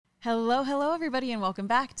Hello, hello, everybody, and welcome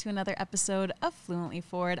back to another episode of Fluently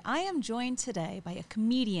Forward. I am joined today by a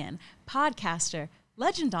comedian, podcaster,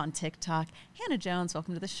 legend on TikTok, Hannah Jones.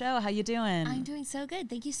 Welcome to the show. How you doing? I'm doing so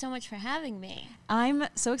good. Thank you so much for having me. I'm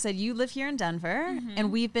so excited. You live here in Denver,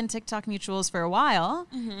 and we've been TikTok mutuals for a while.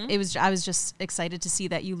 I was just excited to see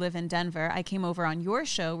that you live in Denver. I came over on your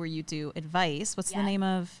show where you do advice. What's the name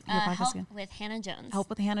of your podcast Help again? with Hannah Jones. Help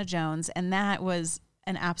with Hannah Jones, and that was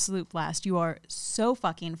an absolute blast. You are so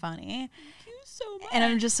fucking funny. Thank you so much. And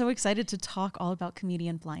I'm just so excited to talk all about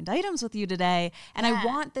comedian blind items with you today. And I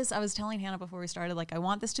want this, I was telling Hannah before we started, like, I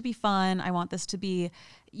want this to be fun. I want this to be,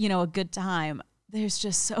 a good time. There's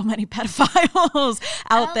just so many pedophiles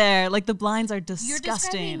out there. Like, the blinds are disgusting. You're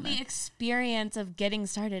describing the experience of getting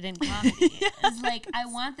started in comedy. Yes. It's like, I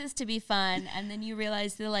want this to be fun. And then you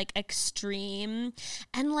realize the, like, extreme.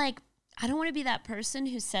 And, like, I don't want to be that person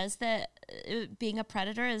who says that being a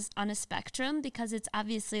predator is on a spectrum, because it's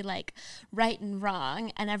obviously like right and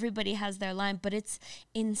wrong and everybody has their line, but it's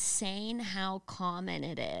insane how common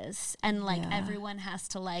it is. And like everyone has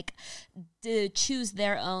to like choose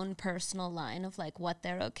their own personal line of like what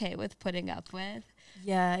they're okay with putting up with.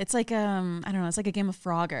 Yeah, it's like, I don't know, it's like a game of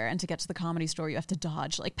Frogger. And to get to the Comedy Store, you have to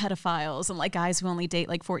dodge like pedophiles and like guys who only date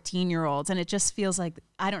like 14-year-olds. And it just feels like,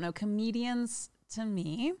 I don't know, comedians to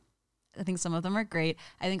me, I think some of them are great.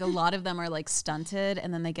 I think a lot of them are like stunted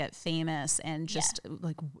and then they get famous and just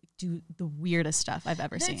like do the weirdest stuff I've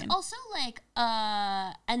ever seen. There's also like,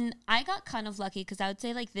 and I got kind of lucky because I would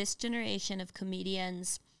say like this generation of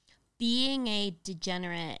comedians, being a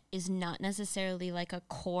degenerate is not necessarily like a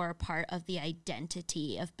core part of the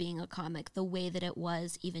identity of being a comic the way that it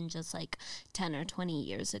was even just like 10 or 20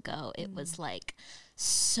 years ago. It was like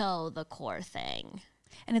so the core thing.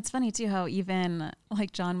 And it's funny, too, how even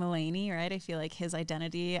like John Mulaney, right? I feel like his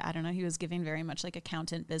identity, I don't know, he was giving very much like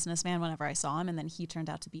accountant businessman whenever I saw him. And then he turned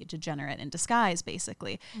out to be a degenerate in disguise,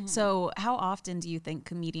 basically. So how often do you think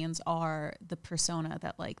comedians are the persona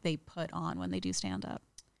that like they put on when they do stand up?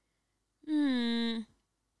 I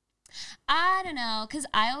don't know, because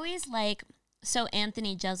I always like... So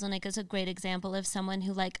Anthony Jeselnik is a great example of someone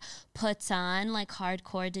who like puts on like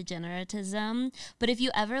hardcore degeneratism. But if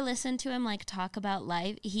you ever listen to him like talk about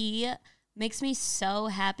life, he makes me so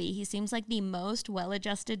happy. He seems like the most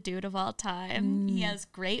well-adjusted dude of all time. He has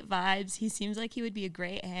great vibes. He seems like he would be a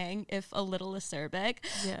great hang, if a little acerbic.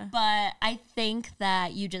 Yeah. But I think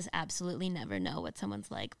that you just absolutely never know what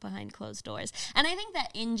someone's like behind closed doors. And I think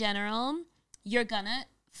that in general, you're gonna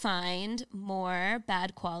find more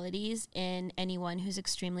bad qualities in anyone who's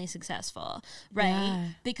extremely successful, right? Yeah.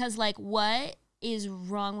 Because like, what is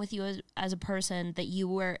wrong with you as a person that you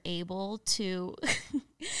were able to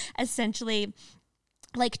essentially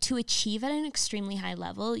like to achieve at an extremely high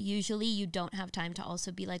level? Usually you don't have time to also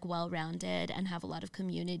be like well-rounded and have a lot of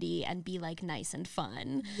community and be like nice and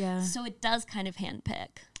fun. Yeah. So it does kind of handpick.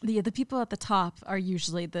 The people at the top are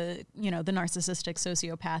usually the narcissistic,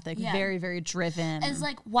 sociopathic, very, very driven. It's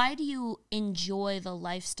like, why do you enjoy the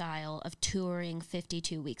lifestyle of touring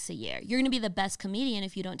 52 weeks a year? You're going to be the best comedian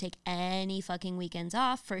if you don't take any fucking weekends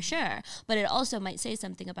off, for sure. But it also might say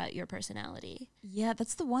something about your personality. Yeah,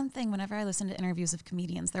 that's the one thing whenever I listen to interviews of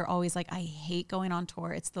comedians, they're always like, I hate going on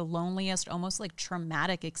tour. It's the loneliest, almost like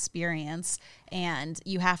traumatic experience. And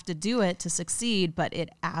you have to do it to succeed, but it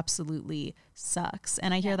absolutely sucks.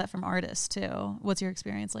 And I hear that from artists too. What's your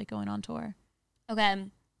experience like going on tour? Okay.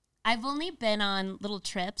 I've only been on little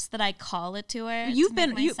trips that I call a tour. You've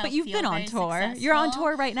been on tour. Successful. You're on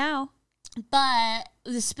tour right now. But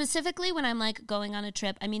specifically when I'm like going on a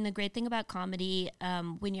trip, I mean, the great thing about comedy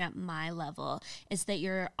when you're at my level is that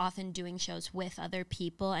you're often doing shows with other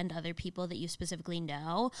people and other people that you specifically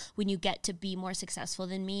know. When you get to be more successful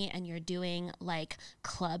than me and you're doing like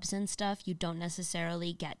clubs and stuff, you don't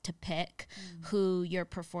necessarily get to pick who you're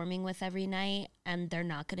performing with every night, and they're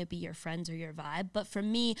not going to be your friends or your vibe. But for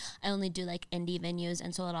me, I only do like indie venues,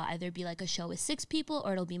 and so it'll either be like a show with 6 people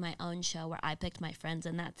or it'll be my own show where I picked my friends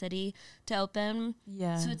in that city to open.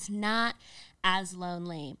 Yeah. So it's not as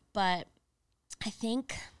lonely, but I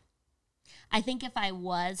think if I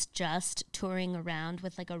was just touring around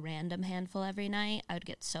with like a random handful every night, I would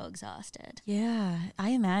get so exhausted. Yeah,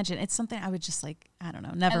 I imagine. It's something I would just like, I don't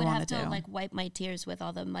know, never want to do. I would have to like wipe my tears with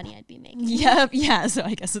all the money I'd be making. Yep, yeah, so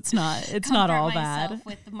I guess it's not all bad.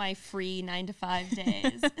 With my free 9-to-5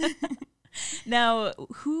 days. Now,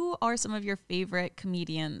 who are some of your favorite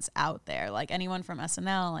comedians out there? Like anyone from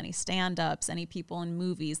SNL, any stand-ups, any people in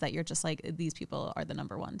movies that you're just like, these people are the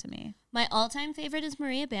number one to me? My all-time favorite is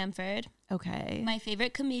Maria Bamford. Okay. My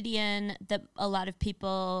favorite comedian that a lot of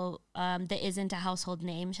people, that isn't a household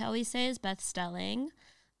name, shall we say, is Beth Stelling.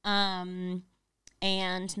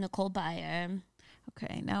 and Nicole Byer.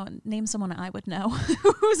 Okay, now name someone I would know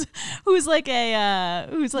who's like a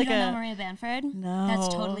who's like you don't a know Maria Bamford? No. That's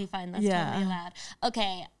totally fine. That's totally allowed.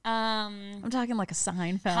 Okay. I'm talking like a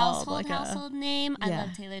Seinfeld. Household name. I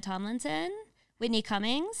love Taylor Tomlinson. Whitney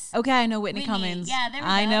Cummings. Okay, I know Whitney Cummings. Yeah, there we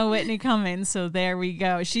go. I know Whitney Cummings, so there we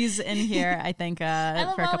go. She's in here, I think, for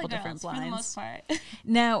a couple different blinds. For the most part.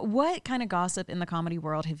 Now, what kind of gossip in the comedy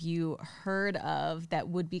world have you heard of that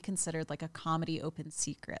would be considered like a comedy open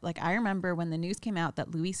secret? Like, I remember when the news came out that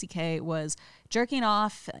Louis C.K. was jerking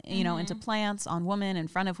off, you know, into plants on women, in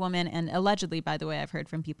front of women, and allegedly, by the way, I've heard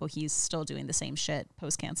from people he's still doing the same shit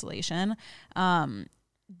post-cancellation.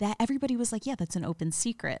 That everybody was like, yeah, that's an open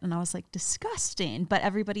secret. And I was like, disgusting. But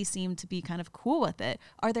everybody seemed to be kind of cool with it.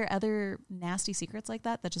 Are there other nasty secrets like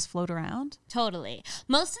that just float around? Totally.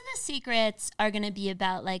 Most of the secrets are going to be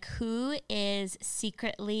about like who is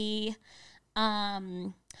secretly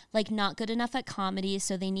like not good enough at comedy,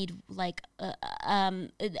 so they need like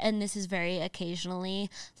and this is very occasionally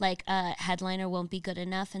like a headliner won't be good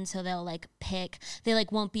enough, and so they'll like they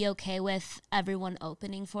like won't be okay with everyone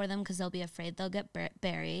opening for them because they'll be afraid they'll get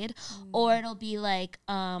buried. Or it'll be like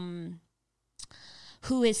who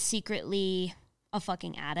is secretly a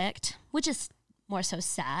fucking addict, which is more so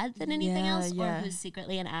sad than anything else, or who's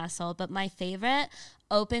secretly an asshole. But my favorite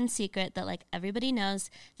open secret that like everybody knows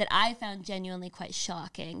that I found genuinely quite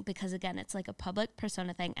shocking, because again, it's like a public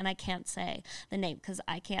persona thing, and I can't say the name because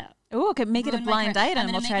I can't. Oh, okay, make it a blind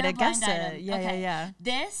item. We'll try to guess it. Yeah.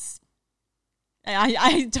 This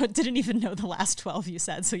I didn't even know the last 12 you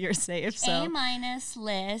said, so you're safe. So A-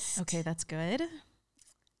 list. Okay, that's good.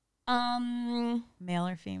 Male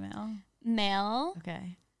or female? Male.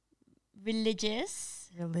 Okay. Religious.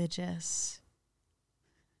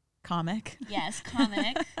 Comic. Yes,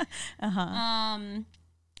 comic.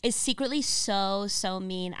 Is secretly so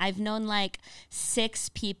mean. I've known like 6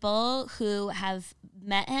 people who have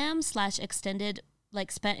met him / spent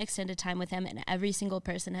extended time with him, and every single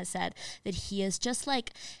person has said that he is just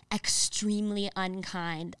like extremely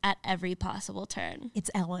unkind at every possible turn.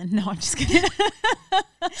 It's Ellen. No, I'm just kidding.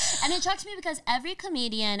 And it shocks me because every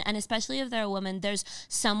comedian, and especially if they're a woman, there's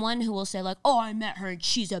someone who will say like, oh, I met her and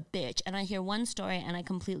she's a bitch. And I hear one story and I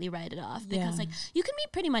completely write it off, because like you can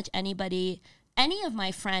meet pretty much anybody. Any of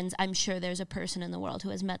my friends, I'm sure there's a person in the world who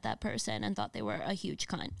has met that person and thought they were a huge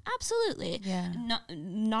cunt. Absolutely. Yeah.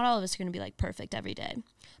 Not all of us are going to be like perfect every day.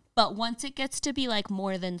 But once it gets to be like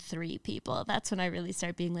more than 3 people, that's when I really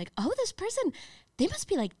start being like, oh, this person, they must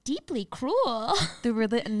be like deeply cruel.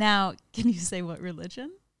 Now, can you say what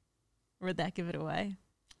religion? Or would that give it away?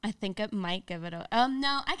 I think it might give it a...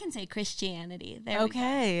 no, I can say Christianity. There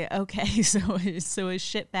okay. So a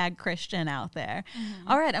shitbag Christian out there. Mm-hmm.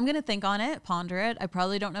 All right, I'm going to think on it, ponder it. I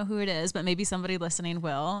probably don't know who it is, but maybe somebody listening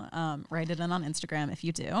will. Write it in on Instagram if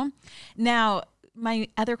you do. Now, my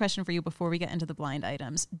other question for you before we get into the blind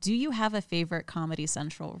items, do you have a favorite Comedy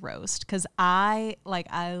Central roast? Because I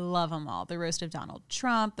love them all. The roast of Donald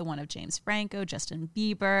Trump, the one of James Franco, Justin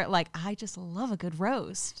Bieber. Like, I just love a good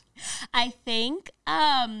roast. I think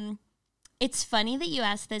it's funny that you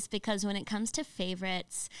asked this, because when it comes to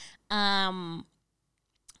favorites,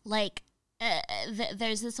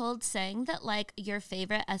 there's this old saying that like your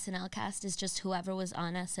favorite SNL cast is just whoever was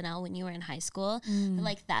on SNL when you were in high school.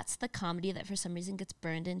 Like that's the comedy that for some reason gets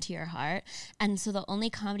burned into your heart. And so the only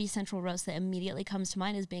Comedy Central roast that immediately comes to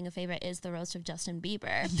mind as being a favorite is the roast of Justin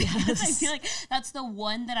Bieber. Yes. I feel like that's the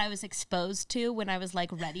one that I was exposed to when I was like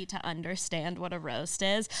ready to understand what a roast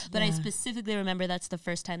is. But I specifically remember that's the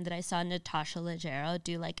first time that I saw Natasha Leggero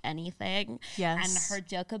do like anything. Yes. And her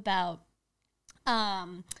joke about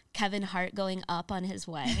Kevin Hart going up on his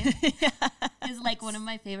way is like one of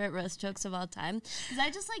my favorite roast jokes of all time, because I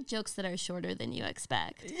just like jokes that are shorter than you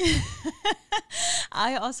expect.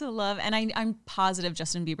 I also love, and I'm positive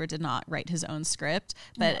Justin Bieber did not write his own script,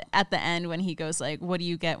 but at the end when he goes like, what do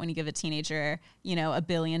you get when you give a teenager, $1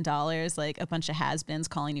 billion, like a bunch of has-beens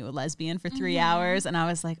calling you a lesbian for 3 hours? And I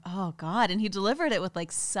was like, oh God. And he delivered it with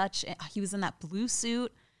like he was in that blue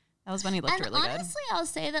suit. That was when he looked really good. Honestly, I'll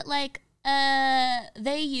say that like,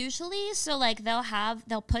 they usually, so like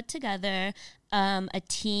they'll put together a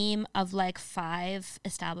team of like 5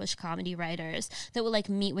 established comedy writers that will like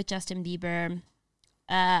meet with Justin Bieber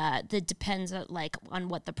that depends like on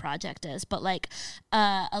what the project is, but like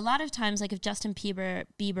a lot of times, like if Justin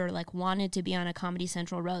Bieber like wanted to be on a Comedy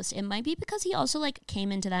Central roast, it might be because he also like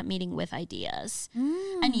came into that meeting with ideas,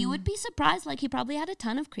 and you would be surprised, like he probably had a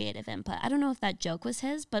ton of creative input. I don't know if that joke was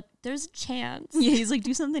his, but there's a chance. Yeah, he's like,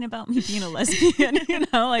 do something about me being a lesbian,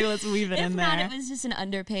 like let's weave it in there. If not, it was just an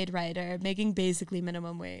underpaid writer making basically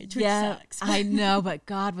minimum wage, which yeah, sucks. I know, but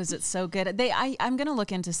God, was it so good. I'm gonna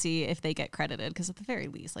look in to see if they get credited, because at the very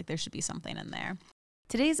least, like there should be something in there.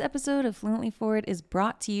 Today's episode of Fluently Forward is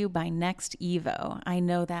brought to you by Next Evo. I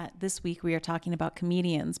know that this week we are talking about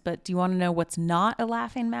comedians, but do you want to know what's not a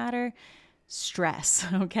laughing matter? Stress,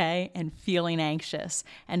 okay, and feeling anxious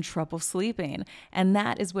and trouble sleeping. And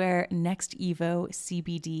that is where Next Evo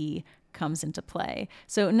CBD comes into play.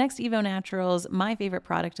 So Next Evo Naturals, my favorite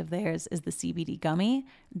product of theirs is the CBD gummy.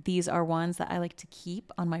 These are ones that I like to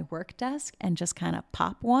keep on my work desk and just kind of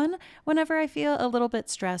pop one whenever I feel a little bit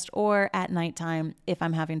stressed, or at nighttime if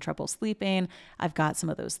I'm having trouble sleeping, I've got some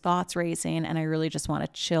of those thoughts racing and I really just want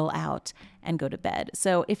to chill out and go to bed.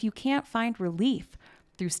 So if you can't find relief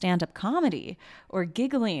through stand-up comedy or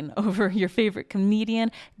giggling over your favorite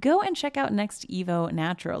comedian, go and check out Next Evo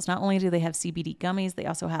Naturals. Not only do they have CBD gummies, they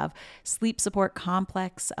also have sleep support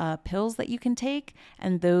complex pills that you can take,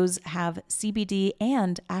 and those have CBD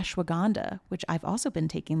and ashwagandha, which I've also been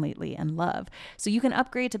taking lately and love. So you can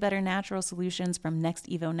upgrade to better natural solutions from Next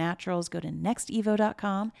Evo Naturals. Go to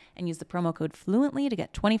nextevo.com and use the promo code FLUENTLY to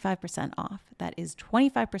get 25% off. That is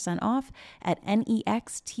 25% off at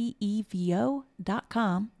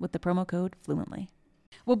nextevo.com with the promo code FLUENTLY.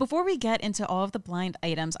 Well, before we get into all of the blind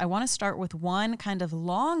items, I want to start with one kind of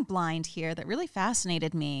long blind here that really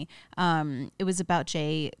fascinated me. It was about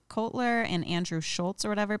Jay Cutler and Andrew Schultz or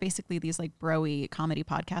whatever, basically these like bro-y comedy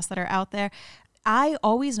podcasts that are out there. I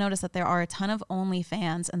always notice that there are a ton of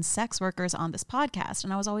OnlyFans and sex workers on this podcast.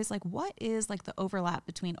 And I was always like, what is like the overlap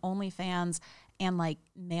between OnlyFans and like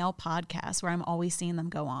male podcasts where I'm always seeing them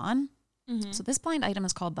go on? So this blind item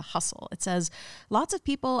is called The Hustle. It says, lots of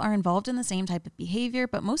people are involved in the same type of behavior,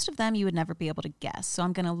 but most of them you would never be able to guess. So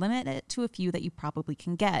I'm going to limit it to a few that you probably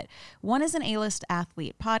can get. One is an A-list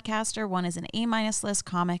athlete podcaster. One is an A- list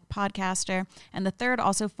comic podcaster. And the third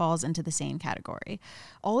also falls into the same category.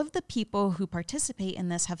 All of the people who participate in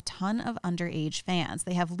this have a ton of underage fans.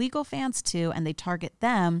 They have legal fans too, and they target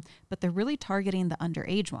them, but they're really targeting the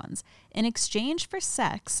underage ones. In exchange for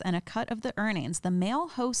sex and a cut of the earnings, the male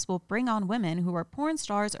hosts will bring on women who are porn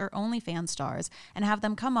stars or OnlyFans stars and have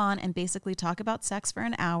them come on and basically talk about sex for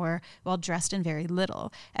an hour while dressed in very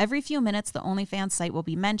little. Every few minutes, the OnlyFans site will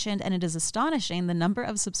be mentioned, and it is astonishing the number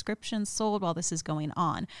of subscriptions sold while this is going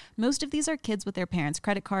on. Most of these are kids with their parents'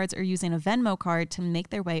 credit cards or using a Venmo card to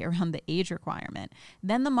make their way around the age requirement.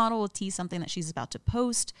 Then the model will tease something that she's about to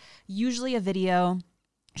post, usually a video.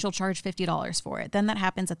 She'll charge $50 for it. Then that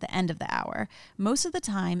happens at the end of the hour. Most of the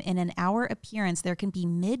time, in an hour appearance, there can be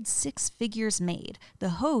mid-six figures made.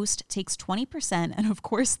 The host takes 20%, and of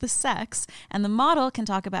course the sex, and the model can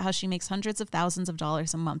talk about how she makes hundreds of thousands of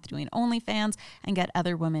dollars a month doing OnlyFans and get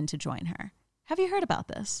other women to join her. Have you heard about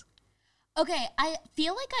this? Okay, I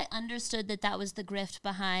feel like I understood that was the grift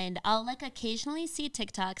behind. I'll like occasionally see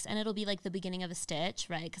TikToks and it'll be like the beginning of a stitch,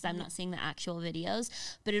 right? Because I'm not seeing the actual videos,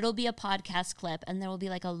 but it'll be a podcast clip and there will be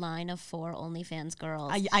like a line of 4 OnlyFans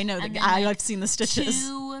girls. I know, I've seen the stitches.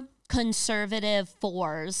 2 conservative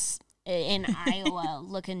 4s in Iowa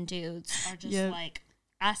looking dudes are just like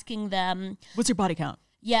asking them, what's your body count?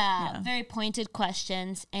 Yeah, very pointed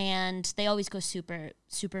questions, and they always go super,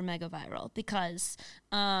 super mega viral because,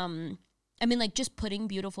 I mean, like, just putting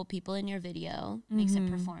beautiful people in your video makes it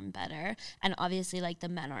perform better. And obviously, like, the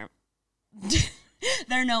men aren't,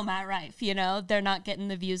 they're no Matt Rife, you know? They're not getting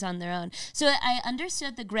the views on their own. So I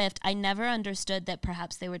understood the grift. I never understood that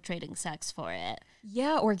perhaps they were trading sex for it.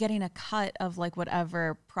 Yeah, or getting a cut of, like,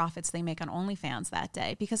 whatever profits they make on OnlyFans that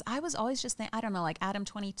day. Because I was always just thinking, I don't know, like,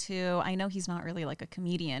 Adam22, I know he's not really, like, a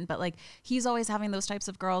comedian, but, like, he's always having those types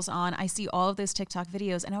of girls on. I see all of those TikTok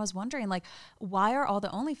videos, and I was wondering, like, why are all the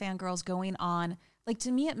OnlyFans girls going on? Like,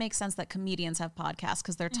 to me, it makes sense that comedians have podcasts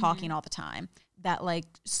because they're talking all the time. That, like,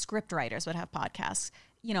 script writers would have podcasts.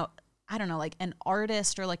 You know, I don't know, like an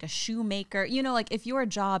artist or like a shoemaker, you know, like if your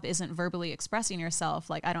job isn't verbally expressing yourself,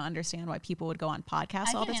 like I don't understand why people would go on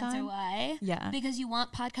podcasts all the time. I can answer why. Yeah. Because you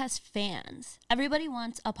want podcast fans. Everybody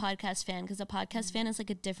wants a podcast fan because a podcast fan is like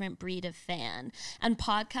a different breed of fan. And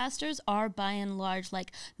podcasters are by and large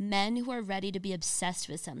like men who are ready to be obsessed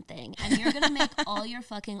with something. And you're going to make all your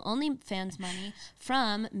fucking OnlyFans money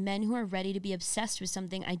from men who are ready to be obsessed with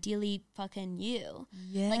something, ideally fucking you.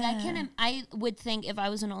 Yeah. Like I would think if I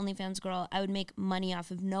was an OnlyFans girl, I would make money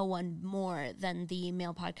off of no one more than the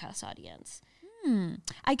male podcast audience.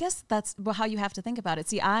 I guess that's how you have to think about it.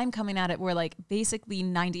 See, I'm coming at it where like basically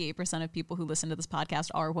 98% of people who listen to this podcast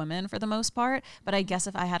are women for the most part. But I guess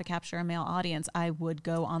if I had to capture a male audience, I would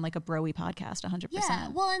go on like a bro-y podcast 100%. Yeah,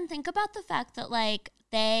 well, and think about the fact that like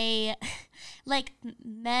they, like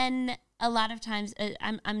men, a lot of times,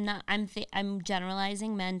 I'm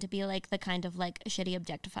generalizing men to be like the kind of like shitty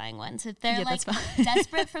objectifying ones. If they're like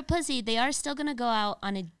desperate for pussy, they are still gonna go out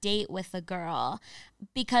on a date with a girl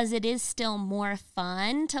because it is still more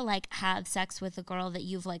fun to like have sex with a girl that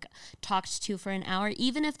you've like talked to for an hour,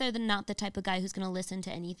 even if they're not the type of guy who's gonna listen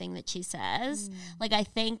to anything that she says. Like I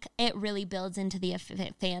think it really builds into the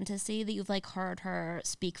fantasy that you've like heard her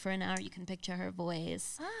speak for an hour. You can picture her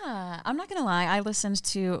voice. I'm not gonna lie. I listened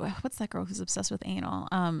to what's that girl who's obsessed with anal?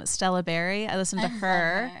 Stella Barry. I listened to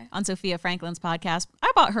her on Sophia Franklin's podcast.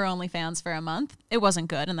 I bought her OnlyFans for a month. It wasn't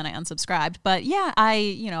good, and then I unsubscribed. But yeah,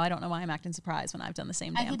 I don't know why I'm acting surprised when I've done the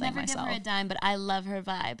same damn thing myself. I could never give her a dime, but I love her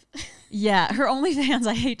vibe. Yeah, her OnlyFans,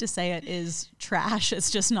 I hate to say it, is trash.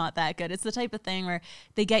 It's just not that good. It's the type of thing where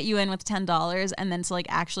they get you in with $10, and then to like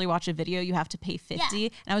actually watch a video, you have to pay $50. Yeah.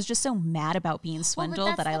 And I was just so mad about being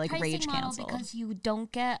swindled that I like rage canceled. Because you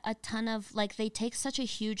don't get a ton of like they take such a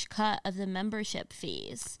huge cut of the membership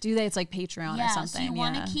fees. Do they? It's like Patreon or something. So you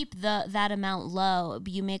want to keep that amount low,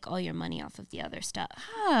 but you make all your money off of the other stuff.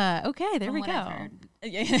 Okay, there we go.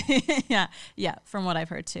 Yeah, from what I've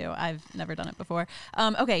heard too. I've never done it before.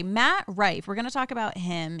 Okay, Matt Rife. We're going to talk about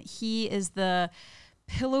him. He is the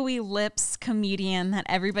pillowy lips comedian that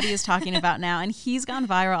everybody is talking about now, and he's gone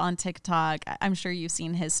viral on TikTok. I'm sure you've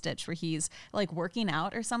seen his stitch where he's like working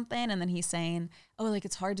out or something, and then he's saying, oh, like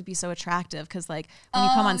it's hard to be so attractive because like when you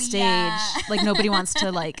come on stage, like nobody wants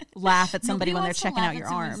to like laugh at somebody when they're checking out your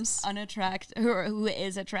arms. Unattractive, who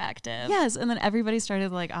is attractive. Yes, and then everybody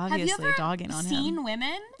started like obviously dogging on him. Have you ever seen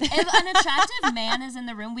women? If an attractive man is in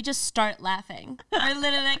the room, we just start laughing. We're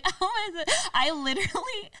literally like, oh my God.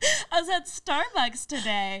 I was at Starbucks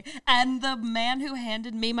today, and the man who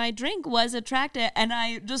handed me my drink was attractive, and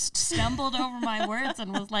I just stumbled over my words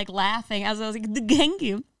and was like laughing as I was like, thank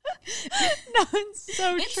you. No, it's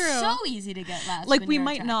so true. It's so easy to get laughs. Like we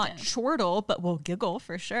might not chortle, but we'll giggle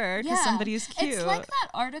for sure because somebody's cute. It's like that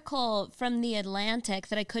article from The Atlantic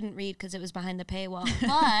that I couldn't read because it was behind the paywall.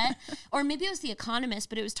 But or maybe it was The Economist,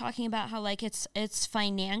 but it was talking about how like it's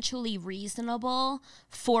financially reasonable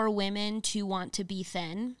for women to want to be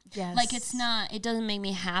thin. Yes. Like it doesn't make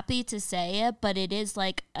me happy to say it, but it is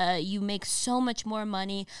like you make so much more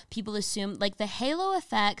money. People assume like the halo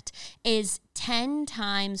effect is 10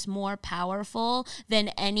 times more powerful than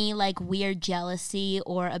any like weird jealousy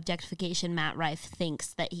or objectification Matt Rife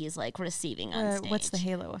thinks that he's like receiving on stage. What's the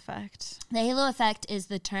halo effect? The halo effect is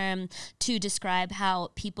the term to describe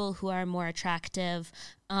how people who are more attractive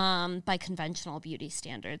by conventional beauty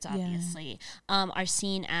standards, obviously, are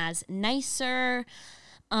seen as nicer,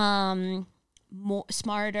 more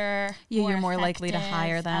smarter. Yeah, you're more likely to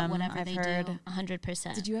hire them. Whatever I've they heard. do,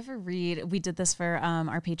 100%. Did you ever read? We did this for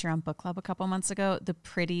our Patreon book club a couple months ago. The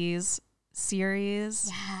Pretties series.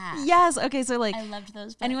 Yeah. Yes. Okay. So like, I loved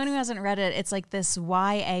those books. Anyone who hasn't read it, it's like this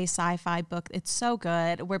YA sci-fi book. It's so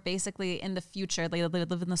good. Where basically in the future they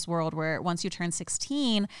live in this world where once you turn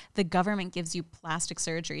 16, the government gives you plastic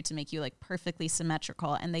surgery to make you like perfectly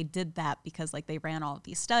symmetrical. And they did that because like they ran all of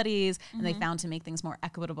these studies and they found to make things more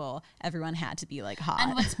equitable, everyone had to be like hot.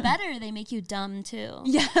 And what's better, they make you dumb too.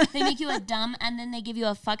 Yeah. They make you a dumb and then they give you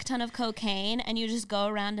a fuck ton of cocaine and you just go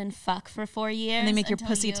around and fuck for 4 years. And they make your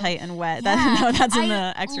pussy tight and wet. Yeah. That's in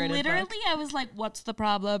the X-rated literally, book. I was like, what's the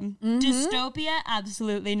problem? Dystopia?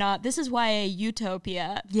 Absolutely not. This is why a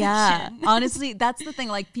utopia. Yeah. Honestly, that's the thing.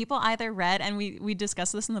 Like people either read, and we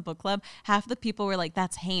discussed this in the book club, half the people were like,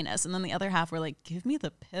 that's heinous. And then the other half were like, give me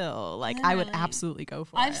the pill. Like literally. I would absolutely go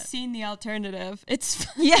for it. I've seen the alternative. It's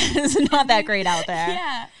it's not that great out there.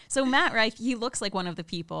 Yeah. So Matt Rife, he looks like one of the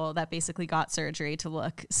people that basically got surgery to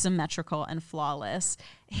look symmetrical and flawless.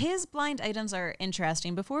 His blind items are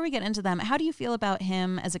interesting. Before we get into them, how do you feel about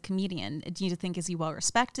him as a comedian? Do you think, is he well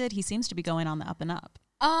respected? He seems to be going on the up and up.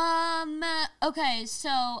 Okay,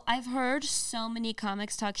 so I've heard so many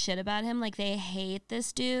comics talk shit about him. Like, they hate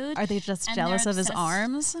this dude. Are they just jealous of his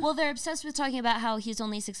arms? Well, they're obsessed with talking about how he's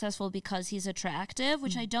only successful because he's attractive,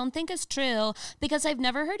 which I don't think is true, because I've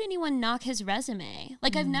never heard anyone knock his resume.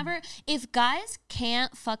 Like, if guys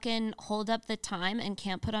can't fucking hold up the time and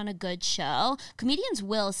can't put on a good show, comedians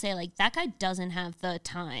will say, like, that guy doesn't have the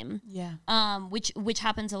time. Yeah. Which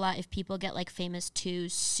happens a lot if people get, like, famous too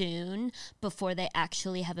soon before they actually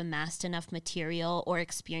actually have amassed enough material or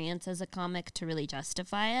experience as a comic to really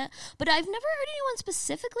justify it. But I've never heard anyone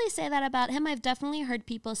specifically say that about him. I've definitely heard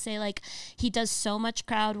people say like he does so much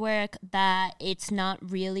crowd work that it's not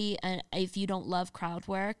really if you don't love crowd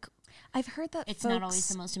work. I've heard that it's not always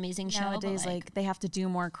the most amazing show. Nowadays, like they have to do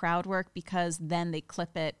more crowd work because then they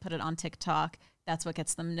clip it, put it on TikTok. That's what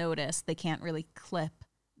gets them noticed. They can't really clip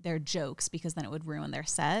their jokes because then it would ruin their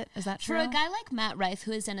set. Is that true? For a guy like Matt Rife,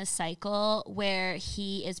 who is in a cycle where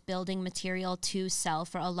he is building material to sell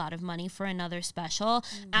for a lot of money for another special,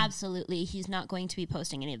 absolutely, he's not going to be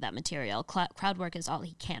posting any of that material. Crowd work is all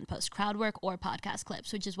he can post. Crowd work or podcast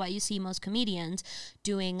clips, which is why you see most comedians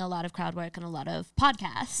doing a lot of crowd work and a lot of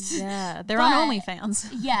podcasts. Yeah, they're on OnlyFans.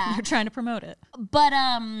 Yeah. They're trying to promote it. But,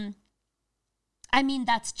 I mean,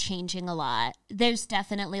 that's changing a lot. There's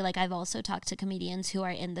definitely, like, I've also talked to comedians who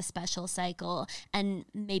are in the special cycle and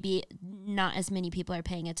maybe not as many people are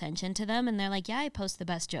paying attention to them. And they're like, yeah, I post the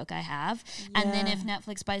best joke I have. Yeah. And then if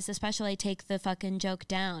Netflix buys the special, I take the fucking joke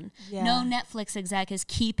down. Yeah. No Netflix exec is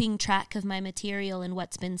keeping track of my material and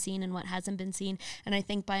what's been seen and what hasn't been seen. And I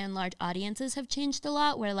think by and large, audiences have changed a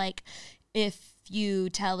lot where, like, if you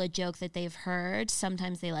tell a joke that they've heard,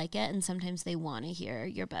 sometimes they like it and sometimes they want to hear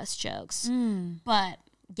your best jokes. But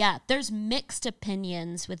yeah, there's mixed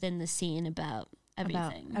opinions within the scene about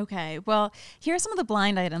everything. Okay, well, here are some of the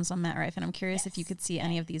blind items on Matt Rife, and I'm curious if you could see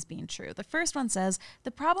any of these being true. The first one says,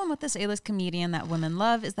 the problem with this A-list comedian that women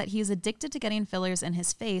love is that he is addicted to getting fillers in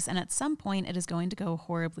his face, and at some point it is going to go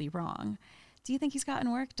horribly wrong. Do you think he's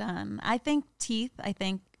gotten work done? I think teeth, I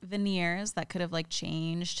think veneers that could have like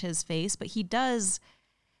changed his face, but he does.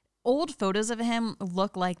 Old photos of him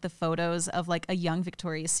look like the photos of like a young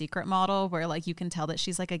Victoria's Secret model where like you can tell that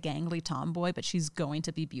she's like a gangly tomboy, but she's going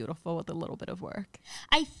to be beautiful with a little bit of work.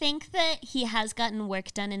 I think that he has gotten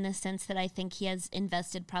work done in the sense that I think he has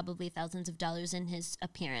invested probably thousands of dollars in his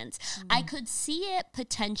appearance. I could see it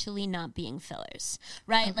potentially not being fillers,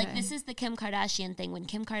 right? Okay. Like this is the Kim Kardashian thing. When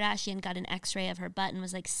Kim Kardashian got an x-ray of her butt and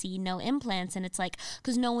was like, see, no implants. And it's like,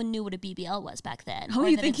 because no one knew what a BBL was back then. Oh,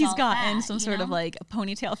 you think he's gotten some sort of like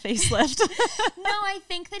ponytail facelift? No, I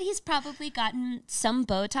think that he's probably gotten some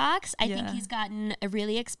Botox. I think he's gotten a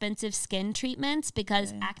really expensive skin treatments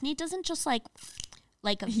because acne doesn't just like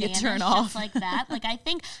vanish turn off just like that. Like I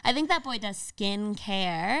think that boy does skin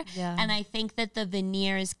care, and I think that the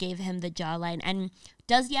veneers gave him the jawline. And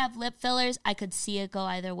does he have lip fillers? I could see it go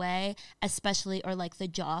either way, especially or like the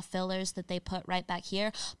jaw fillers that they put right back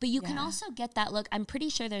here. But you can also get that look. I'm pretty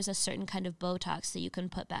sure there's a certain kind of Botox that you can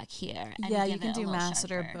put back here. And you can do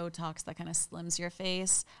masseter Botox that kind of slims your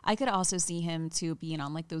face. I could also see him too being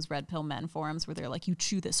on like those Red Pill Men forums where they're like, you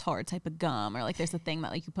chew this hard type of gum, or like there's a thing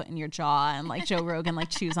that like you put in your jaw and like Joe Rogan like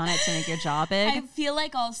chews on it to make your jaw big. I feel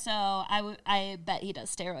like also I bet he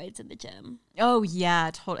does steroids in the gym. Oh yeah,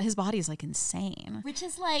 totally. His body is like insane. Which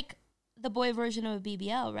is like the boy version of a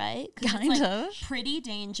BBL, right? Kind of. Pretty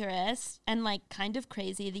dangerous and like kind of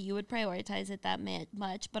crazy that you would prioritize it that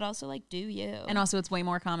much, but also like, do you? And also it's way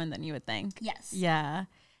more common than you would think. Yes. Yeah.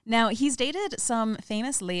 Now, he's dated some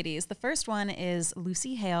famous ladies. The first one is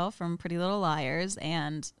Lucy Hale from Pretty Little Liars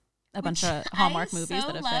and a bunch of Hallmark movies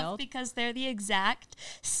that have failed. Because they're the exact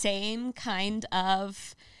same kind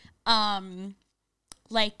of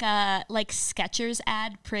like Skechers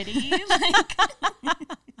ad pretty.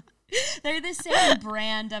 They're the same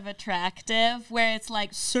brand of attractive where it's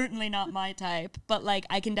like certainly not my type, but like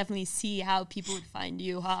I can definitely see how people would find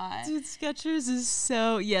you hot. Dude, Skechers is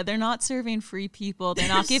so they're not serving free people. They're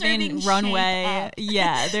not giving runway.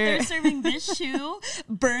 Yeah, they're serving this shoe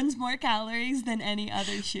burns more calories than any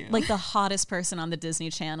other shoe. Like the hottest person on the Disney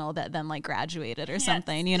Channel that then like graduated or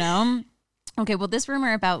something, you know? Okay, well, this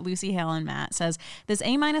rumor about Lucy Hale and Matt says this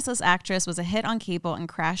A-list actress was a hit on cable and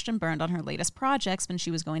crashed and burned on her latest projects when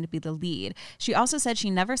she was going to be the lead. She also said she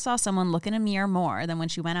never saw someone look in a mirror more than when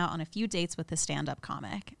she went out on a few dates with this stand-up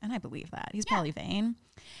comic. And I believe that. He's probably vain.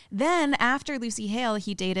 Then, after Lucy Hale,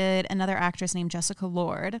 he dated another actress named Jessica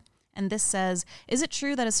Lord. And this says, is it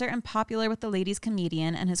true that a certain Popular with the Ladies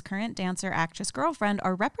comedian and his current dancer actress girlfriend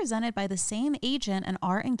are represented by the same agent and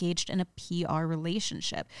are engaged in a PR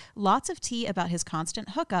relationship? Lots of tea about his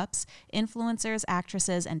constant hookups, influencers,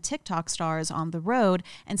 actresses, and TikTok stars on the road.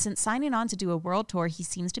 And since signing on to do a world tour, he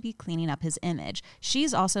seems to be cleaning up his image.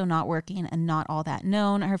 She's also not working and not all that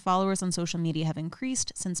known. Her followers on social media have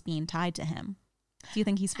increased since being tied to him. Do you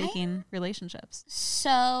think he's faking relationships?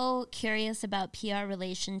 So curious about PR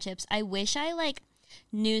relationships. I wish I like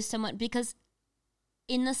knew someone, because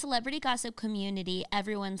in the celebrity gossip community,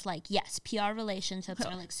 everyone's like, yes, PR relationships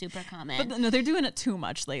are like super common. But no, they're doing it too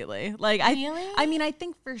much lately. Like, really? I mean, I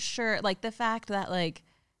think for sure, like the fact that like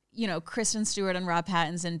you know, Kristen Stewart and Rob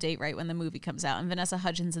Pattinson date right when the movie comes out, and Vanessa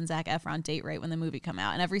Hudgens and Zac Efron date right when the movie come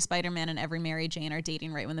out, and every Spider-Man and every Mary Jane are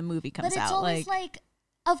dating right when the movie comes out. But it's always like,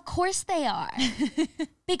 of course they are.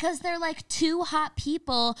 Because they're like two hot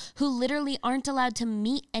people who literally aren't allowed to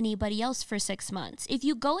meet anybody else for 6 months. If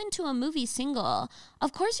you go into a movie single,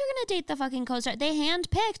 of course you're going to date the fucking co-star. They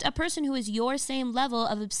handpicked a person who is your same level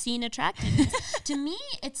of obscene attractiveness. To me,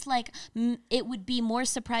 it's like it would be more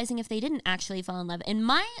surprising if they didn't actually fall in love. In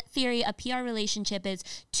my theory, a PR relationship is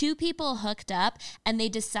two people hooked up and they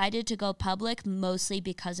decided to go public mostly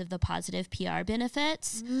because of the positive PR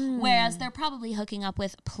benefits. Whereas they're probably hooking up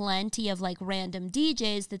with plenty of like random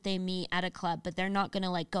DJs that they meet at a club, but they're not going to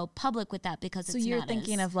like go public with that because it's not. So you're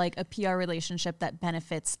thinking of like a PR relationship that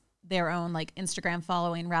benefits their own like Instagram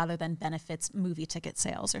following rather than benefits movie ticket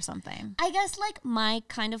sales or something. I guess like my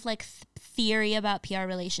kind of like theory about PR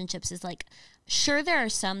relationships is like, sure, there are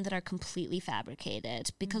some that are completely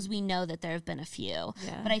fabricated because we know that there have been a few,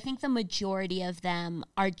 but I think the majority of them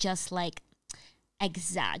are just like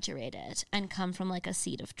exaggerated and come from like a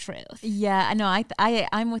seed of truth. Yeah, I know.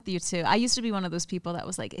 I'm with you too. I used to be one of those people that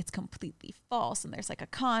was like, it's completely false and there's like a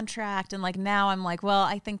contract, and like now I'm like, well,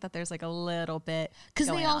 I think that there's like a little bit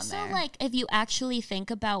because they also like, if you actually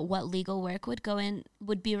think about what legal work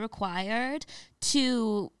would be required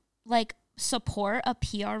to like support a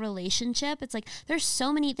PR relationship, it's like there's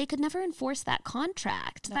so many, they could never enforce that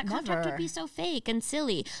contract. That contract would be so fake and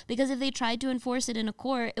silly because if they tried to enforce it in a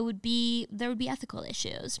court, there would be ethical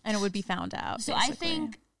issues and it would be found out. So basically. I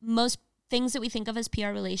think most things that we think of as PR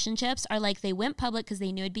relationships are like they went public because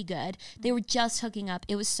they knew it'd be good. They were just hooking up.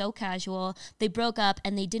 It was so casual. They broke up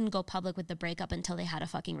and they didn't go public with the breakup until they had a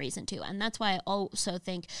fucking reason to. And that's why I also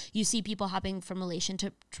think you see people hopping from relation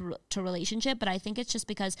to relationship, but I think it's just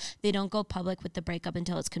because they don't go public with the breakup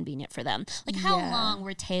until it's convenient for them. Like how long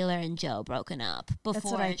were Taylor and Joe broken up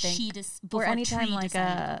before before anytime Tree like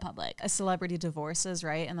decided to go public? A celebrity divorces,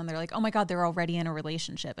 right? And then they're like, oh my God, they're already in a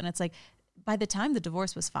relationship. And it's like, by the time the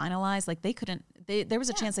divorce was finalized, like there was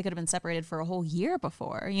a chance they could have been separated for a whole year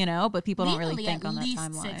before, you know, but people don't really think on that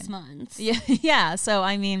timeline. 6 months. Yeah. So,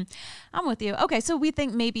 I mean, I'm with you. Okay. So we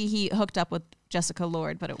think maybe he hooked up with Jessica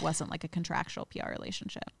Lord, but it wasn't like a contractual PR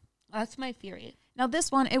relationship. That's my theory. Now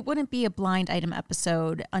this one, it wouldn't be a blind item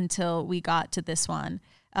episode until we got to this one.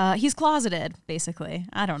 He's closeted, basically.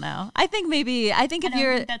 I don't know. I think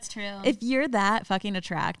that's true. If you're that fucking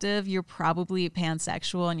attractive, you're probably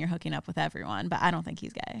pansexual and you're hooking up with everyone, but I don't think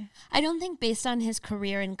he's gay. I don't think based on his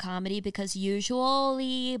career in comedy, because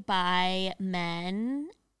usually bi men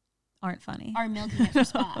aren't funny. Are milking it for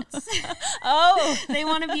spots. They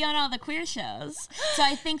want to be on all the queer shows. So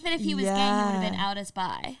I think that if he was gay, he would have been out as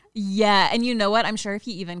bi. Yeah, and you know what? I'm sure if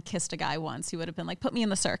he even kissed a guy once, he would have been like, put me in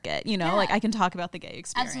the circuit, you know? Like, I can talk about the gay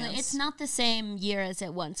experience. Absolutely. It's not the same year as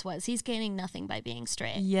it once was. He's gaining nothing by being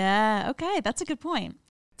straight. Yeah, okay. That's a good point.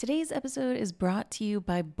 Today's episode is brought to you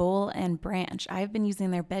by Boll and Branch. I've been using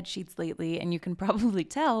their bed sheets lately, and you can probably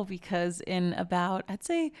tell because in about, I'd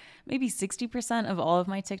say maybe 60% of all of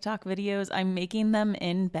my TikTok videos, I'm making them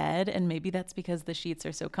in bed, and maybe that's because the sheets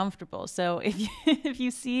are so comfortable. So if you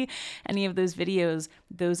see any of those videos,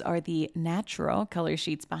 those are the natural color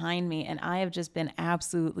sheets behind me, and I have just been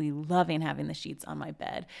absolutely loving having the sheets on my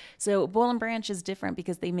bed. So Boll and Branch is different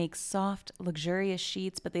because they make soft, luxurious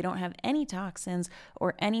sheets, but they don't have any toxins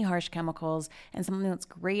or any harsh chemicals. And something that's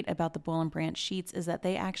great about the Boll and Branch sheets is that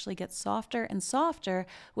they actually get softer and softer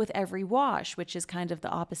with every wash, which is kind of the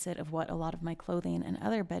opposite of what a lot of my clothing and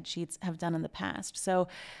other bed sheets have done in the past. So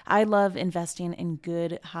I love investing in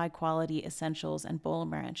good, high quality essentials, and Boll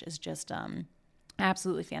and Branch is just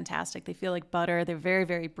absolutely fantastic. They feel like butter. They're very,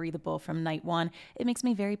 very breathable from night one. It makes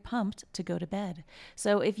me very pumped to go to bed.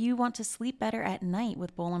 So if you want to sleep better at night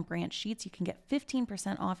with Boll and Branch sheets, you can get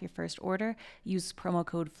 15% off your first order. Use promo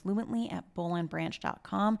code FLUENTLY at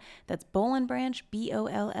bollandbranch.com. That's Boll and Branch,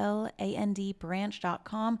 BOLLAND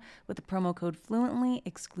branch.com with the promo code FLUENTLY.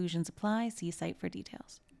 Exclusions apply. See site for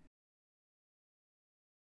details.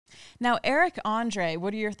 Now, Eric Andre,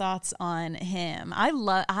 what are your thoughts on him?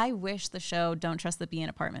 I wish the show Don't Trust the Bee in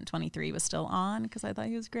Apartment 23 was still on because I thought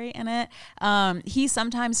he was great in it. He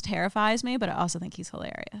sometimes terrifies me, but I also think he's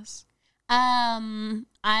hilarious.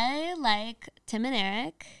 I like Tim and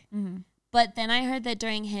Eric, but then I heard that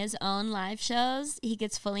during his own live shows, he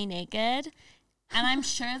gets fully naked. And I'm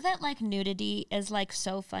sure that like nudity is like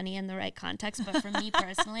so funny in the right context, but for me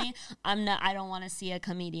personally, I don't want to see a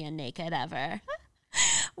comedian naked ever.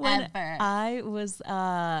 Ever. I was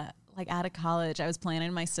like out of college, I was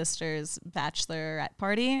planning my sister's bachelorette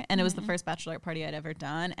party, and it was the first bachelorette party I'd ever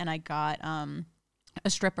done, and I got a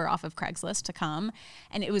stripper off of Craigslist to come,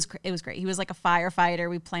 and it was great. He was like a firefighter.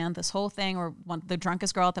 We planned this whole thing. We're the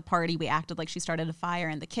drunkest girl at the party. We acted like she started a fire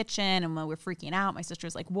in the kitchen, and when we were freaking out, my sister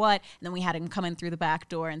was like, "What?" And then we had him come in through the back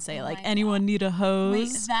door and say, like, "Anyone need a hose?"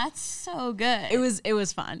 Wait, that's so good. It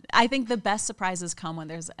was fun. I think the best surprises come when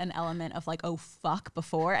there's an element of like, "Oh fuck,"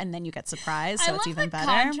 before, and then you get surprised, so it's even better.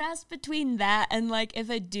 I love the contrast between that and like if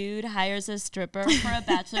a dude hires a stripper for a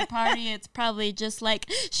bachelor party, it's probably just like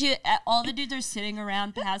all the dudes are sitting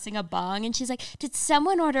around passing a bong, and she's like, "Did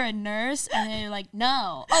someone order a nurse?" And they're like,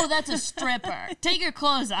 "No." "Oh, that's a stripper. Take your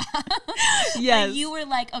clothes off." Yes. Like, you were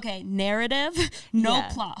like, okay, narrative, no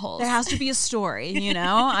plot holes. There has to be a story, you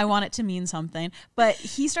know? I want it to mean something. But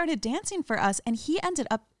he started dancing for us, and he ended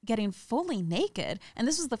up getting fully naked, and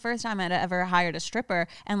this was the first time I'd ever hired a stripper,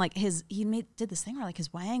 and like did this thing where like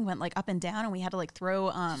his wang went like up and down, and we had to like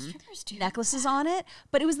throw necklaces on it.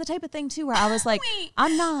 But it was the type of thing too where I was like, wait,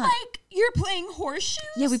 I'm not like, you're playing horseshoes?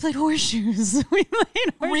 Yeah, we played horseshoes. We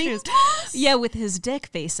played horseshoes. Ring toss? Yeah, with his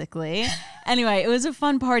dick basically. Anyway, it was a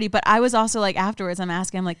fun party, but I was also like, afterwards I'm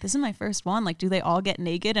asking him like, this is my first one, like, do they all get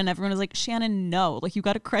naked? And everyone was like, Shannon, no, like, you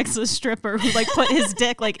got a Craigslist stripper who like put his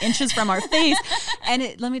dick like inches from our face. And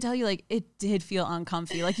let me tell you, like, it did feel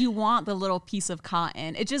uncomfy. Like, you want the little piece of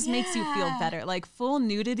cotton. It just makes you feel better. Like, full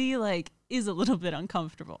nudity, like, is a little bit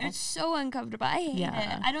uncomfortable. It's so uncomfortable. I hate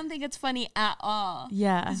it. I don't think it's funny at all.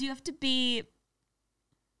 Yeah. Because you have to be,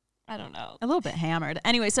 I don't know, a little bit hammered.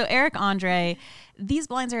 Anyway, so Eric Andre, these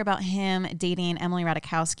blinds are about him dating Emily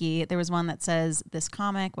Ratajkowski. There was one that says, this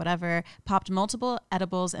comic, whatever, popped multiple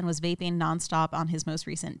edibles and was vaping nonstop on his most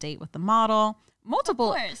recent date with the model.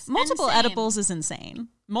 Multiple edibles is insane.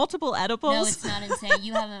 Multiple edibles? No, it's not insane.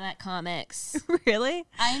 You haven't met comics. Really?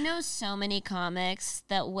 I know so many comics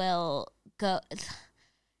that will go.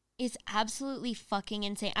 It's absolutely fucking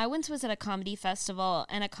insane. I once was at a comedy festival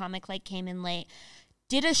and a comic like came in late,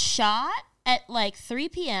 did a shot at like 3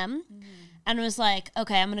 p.m. And was like,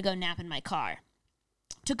 okay, I'm going to go nap in my car.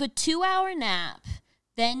 Took a 2-hour nap.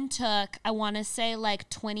 Then took, I want to say, like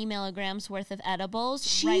 20 milligrams worth of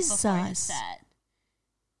edibles right before his set.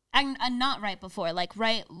 And not right before, like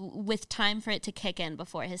right with time for it to kick in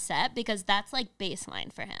before his set, because that's like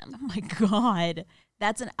baseline for him. Oh my God.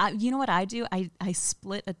 That's you know what I do? I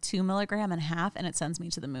split a 2 milligram in half and it sends me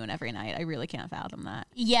to the moon every night. I really can't fathom that.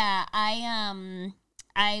 Yeah,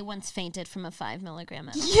 I once fainted from a 5 milligram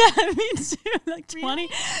edible. Yeah, me too. Like 20, Really?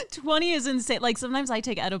 20 is insane. Like sometimes I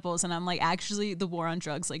take edibles and I'm like, actually, the war on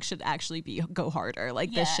drugs like should actually go harder.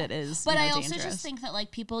 Like this shit is. But I dangerous. also just think that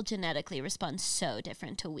like people genetically respond so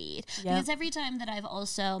different to weed. Yep. Because every time that I've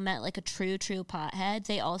also met like a true pothead,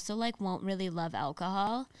 they also like won't really love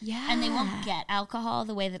alcohol. Yeah, and they won't get alcohol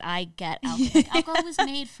the way that I get alcohol. Like, alcohol was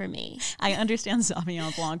made for me. I understand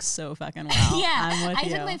Sauvignon Blanc so fucking well. Yeah, I'm with I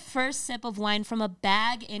you. took my first sip of wine from a bag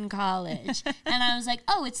in college, and I was like,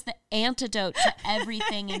 "Oh, it's the antidote to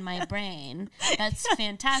everything in my brain. That's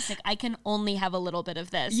fantastic. I can only have a little bit of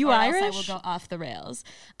this, You or Irish? else I will go off the rails."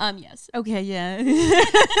 Yes. Okay, yeah.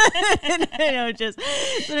 I know, just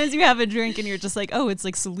sometimes you have a drink and you're just like, oh, it's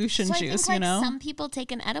like solution So juice, I think, you like, know? some people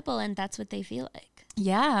take an edible, and that's what they feel like.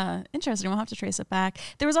 Yeah, interesting. We'll have to trace it back.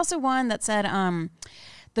 There was also one that said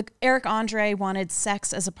Eric Andre wanted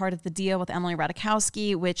sex as a part of the deal with Emily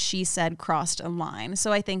Ratajkowski, which she said crossed a line.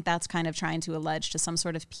 So I think that's kind of trying to allege to some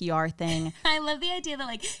sort of PR thing. I love the idea that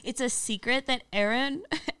like it's a secret that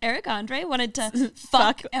Eric Andre wanted to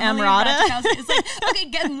fuck Emily Ratajkowski. It's like, okay,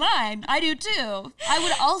 get in line. I do too. I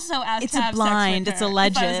would also ask It's to a have blind. sex It's with her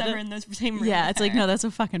alleged. if I was ever in the same room Yeah, with it's like, her. no, that's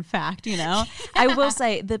a fucking fact, you know? I will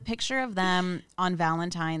say the picture of them on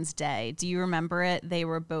Valentine's Day, do you remember it? They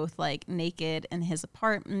were both like naked in his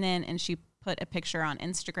apartment and she put a picture on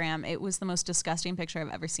Instagram. It was the most disgusting picture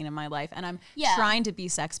I've ever seen in my life. And I'm trying to be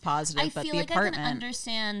sex positive, but feel the like apartment. I can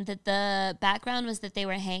understand that the background was that they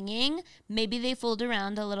were hanging. Maybe they fooled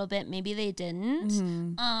around a little bit. Maybe they didn't.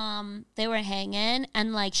 Mm-hmm. They were hanging,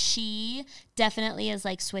 and like she definitely is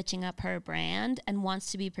like switching up her brand and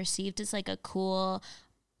wants to be perceived as like a cool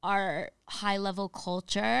our high level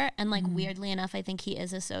culture, and like weirdly enough I think he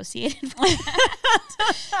is associated with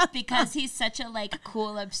that because he's such a like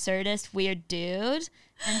cool absurdist weird dude.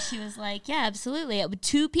 And she was like, yeah, absolutely.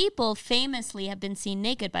 2 people famously have been seen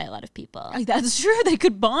naked by a lot of people. That's true. They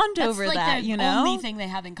could bond That's over like that, the you know? only thing they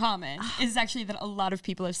have in common is actually that a lot of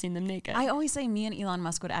people have seen them naked. I always say me and Elon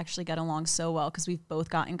Musk would actually get along so well because we've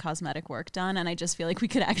both gotten cosmetic work done, and I just feel like we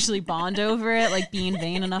could actually bond over it, like being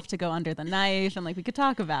vain enough to go under the knife, and like we could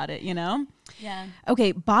talk about it, you know? Yeah.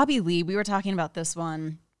 Okay, Bobby Lee, we were talking about this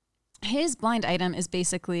one. His blind item is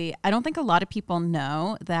basically, I don't think a lot of people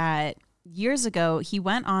know that years ago he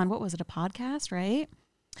went on, what was it, a podcast, right?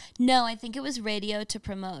 No, I think it was radio to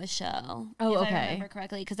promote a show. Oh, if okay. I remember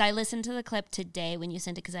correctly, because I listened to the clip today when you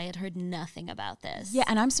sent it because I had heard nothing about this. Yeah,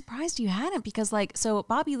 and I'm surprised you hadn't because, like, so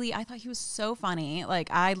Bobby Lee, I thought he was so funny. Like,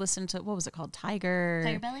 I listened to, what was it called?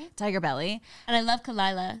 Tiger Belly? Tiger Belly. And I love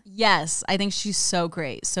Kalila. Yes, I think she's so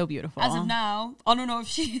great, so beautiful. As of now, I don't know if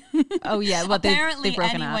she... Oh, yeah, but apparently they've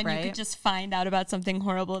broken anyone up, right? you could just find out about something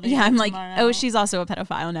horrible. Yeah, I'm like, tomorrow. oh, she's also a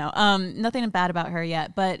pedophile. No, nothing bad about her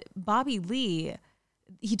yet. But Bobby Lee,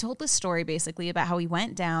 he told this story basically about how he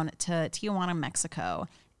went down to Tijuana, Mexico,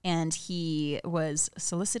 and he was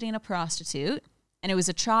soliciting a prostitute, and it was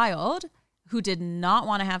a child who did not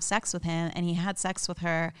want to have sex with him, and he had sex with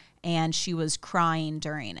her, and she was crying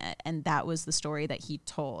during it. And that was the story that he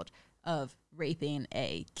told of raping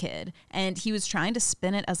a kid. And he was trying to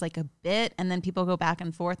spin it as like a bit, and then people go back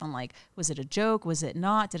and forth on like, was it a joke? Was it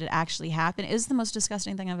not? Did it actually happen? It was the most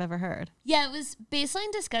disgusting thing I've ever heard. Yeah, it was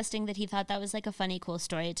baseline disgusting that he thought that was like a funny, cool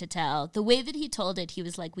story to tell. The way that he told it, he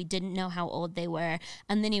was like, we didn't know how old they were.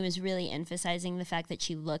 And then he was really emphasizing the fact that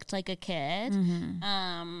she looked like a kid,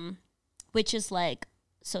 which is like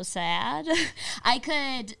so sad. I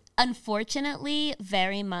could, unfortunately,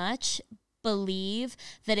 very much believe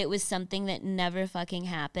that it was something that never fucking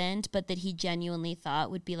happened, but that he genuinely thought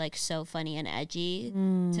would be like so funny and edgy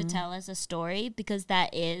to tell as a story, because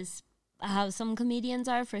that is how some comedians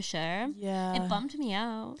are for sure. Yeah. It bummed me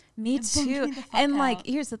out. Me It bummed too. me the fuck And out. like,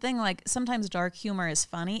 here's the thing, like sometimes dark humor is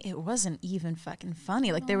funny. It wasn't even fucking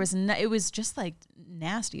funny. Like there was no, it was just like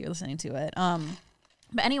nasty listening to it.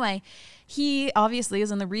 But anyway, he obviously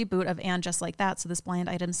is in the reboot of And Just Like That. So this blind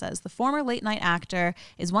item says, the former late night actor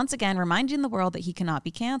is once again reminding the world that he cannot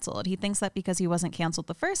be canceled. He thinks that because he wasn't canceled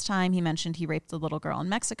the first time he mentioned he raped a little girl in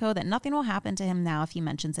Mexico, that nothing will happen to him now if he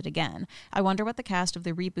mentions it again. I wonder what the cast of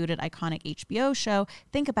the rebooted iconic HBO show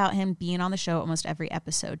think about him being on the show almost every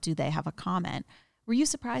episode. Do they have a comment? Were you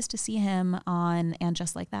surprised to see him on And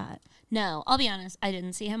Just Like That? No, I'll be honest. I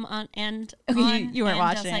didn't see him on and Okay, on you weren't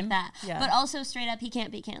and Just watching. Like That. Yeah. But also straight up, he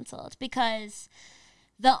can't be canceled, because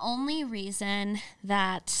the only reason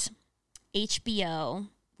that HBO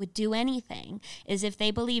would do anything is if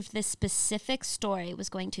they believed this specific story was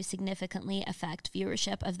going to significantly affect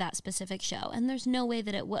viewership of that specific show. And there's no way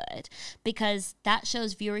that it would, because that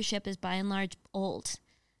show's viewership is by and large old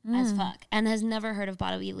as fuck and has never heard of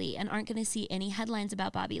Bobby Lee and aren't going to see any headlines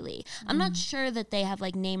about Bobby Lee. I'm not sure that they have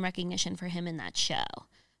like name recognition for him in that show,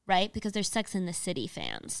 right? Because they're Sex and the City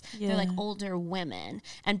fans. Yeah. They're like older women.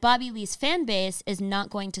 And Bobby Lee's fan base is not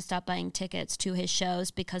going to stop buying tickets to his shows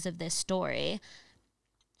because of this story.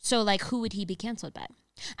 So like, who would he be canceled by?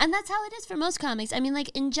 And that's how it is for most comics. I mean, like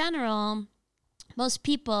in general, most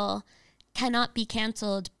people cannot be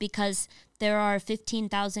canceled because there are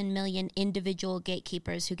 15,000 million individual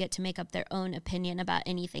gatekeepers who get to make up their own opinion about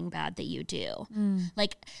anything bad that you do.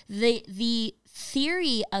 Like the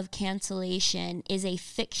theory of cancellation is a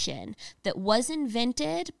fiction that was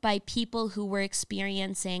invented by people who were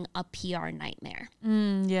experiencing a PR nightmare.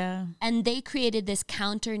 Yeah. And they created this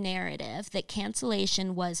counter narrative that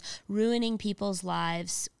cancellation was ruining people's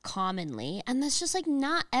lives commonly. And that's just like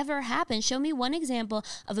not ever happened. Show me one example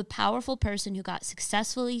of a powerful person who got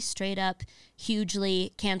successfully, straight up,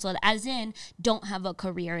 hugely canceled, as in don't have a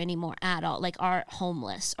career anymore at all, like are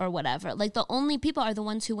homeless or whatever. Like the only people are the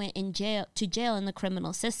ones who went in jail in the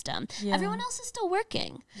criminal system. Yeah. Everyone else is still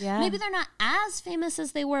working. Yeah. Maybe they're not as famous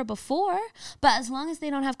as they were before, but as long as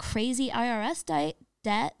they don't have crazy IRS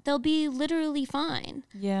debt, they'll be literally fine.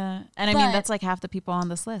 Yeah. And I mean, But that's like half the people on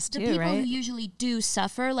this list The too, people right? who usually do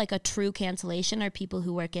suffer like a true cancellation are people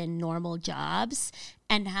who work in normal jobs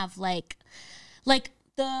and have like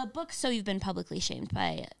the book So You've Been Publicly Shamed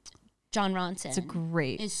by John Ronson. It's a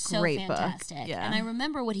great fantastic. book. Yeah. And I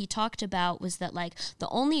remember what he talked about was that like the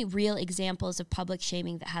only real examples of public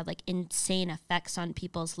shaming that had like insane effects on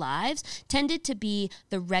people's lives tended to be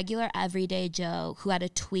the regular everyday Joe who had a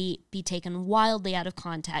tweet be taken wildly out of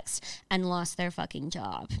context and lost their fucking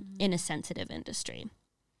job in a sensitive industry.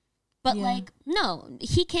 But Yeah. like, no,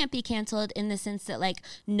 he can't be canceled in the sense that like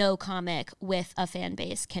no comic with a fan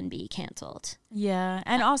base can be canceled. Yeah.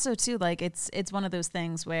 And also too, like it's one of those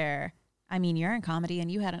things where, I mean, you're in comedy and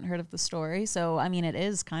you hadn't heard of the story. So, I mean, it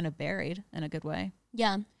is kind of buried in a good way.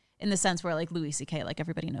 Yeah. In the sense where like Louis C.K., like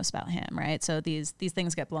everybody knows about him, right? So these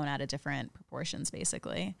things get blown out of different proportions,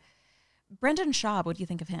 basically. Brendan Schaub, what do you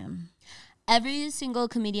think of him? Every single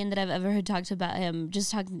comedian that I've ever heard talked about him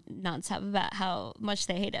just talk nonstop about how much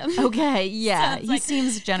they hate him. Okay, yeah. So it's he like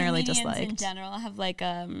seems generally comedians disliked. in general have like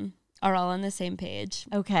a are all on the same page.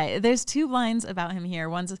 Okay, there's 2 lines about him here.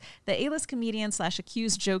 One's the A-list comedian /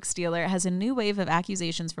 accused joke stealer has a new wave of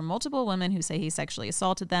accusations from multiple women who say he sexually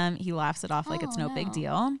assaulted them. He laughs it off like it's no big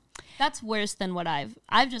deal. That's worse than what I've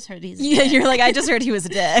just heard he's a Yeah, dick. you're like, I just heard he was a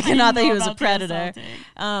dick and not that he was a about the predator.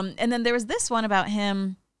 assaulting. And then there was this one about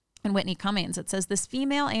him and Whitney Cummings. It says this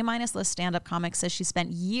female A- list stand-up comic says she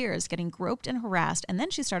spent years getting groped and harassed, and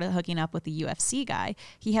then she started hooking up with the UFC guy.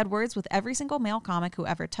 He had words with every single male comic who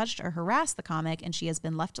ever touched or harassed the comic, and she has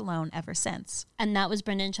been left alone ever since. And that was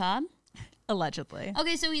Brendan Schaub? Allegedly.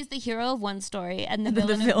 Okay, so he's the hero of one story and the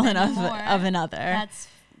The villain of another. That's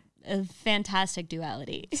a fantastic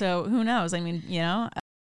duality. So who knows? I mean, you know.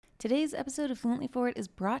 Today's episode of Fluently Forward is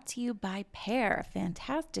brought to you by Pair, a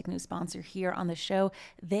fantastic new sponsor here on the show.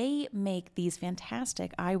 They make these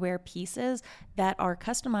fantastic eyewear pieces that are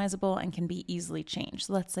customizable and can be easily changed.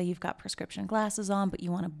 So let's say you've got prescription glasses on, but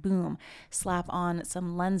you want to, boom, slap on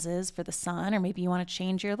some lenses for the sun, or maybe you want to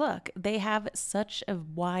change your look. They have such a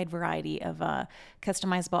wide variety of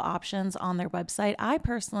customizable options on their website. I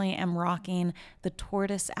personally am rocking the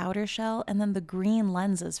tortoise outer shell and then the green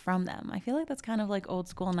lenses from them. I feel like that's kind of like old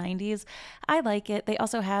school 90s. I like it. They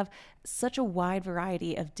also have such a wide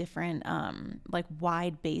variety of different like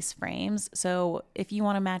wide base frames. So if you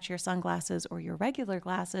want to match your sunglasses or your regular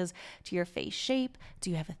glasses to your face shape, do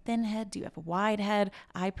you have a thin head? Do you have a wide head?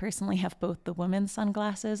 I personally have both the women's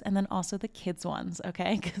sunglasses and then also the kids ones,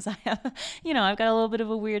 okay? Because I have, you know, I've got a little bit of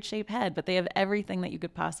a weird shaped head, but they have everything that you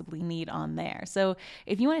could possibly need on there. So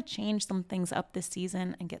if you want to change some things up this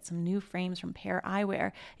season and get some new frames from Pair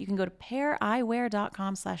Eyewear, you can go to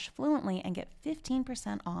paireyewear.com/fluently and get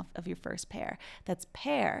 15% off of your first pair. That's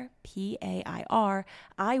Pair, P-A-I-R,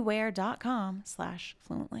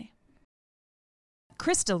 eyewear.com/fluently.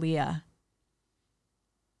 Crystalia.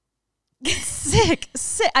 Sick.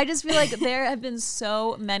 I just feel like there have been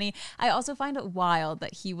so many. I also find it wild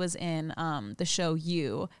that he was in the show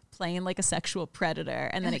You, playing like a sexual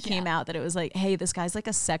predator, and then it came out that it was like, hey, this guy's like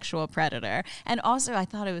a sexual predator. And also I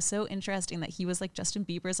thought it was so interesting that he was like Justin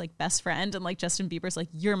Bieber's like best friend, and like Justin Bieber's like,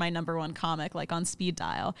 you're my #1 comic, like on speed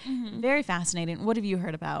dial. Very fascinating. What have you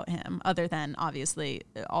heard about him other than obviously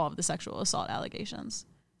all of the sexual assault allegations?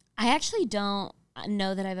 I actually don't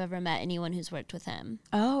know that I've ever met anyone who's worked with him.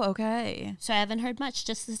 Oh, okay. So I haven't heard much,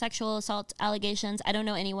 just the sexual assault allegations. I don't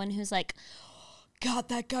know anyone who's like, God,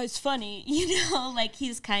 that guy's funny. You know, like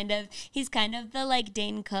he's kind of the like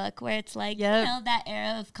Dane Cook, where it's like, you know, that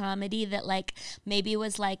era of comedy that like maybe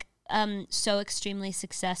was like so extremely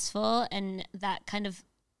successful, and that kind of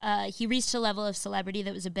he reached a level of celebrity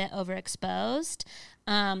that was a bit overexposed.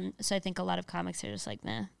 So I think a lot of comics are just like,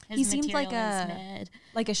 nah. He seemed like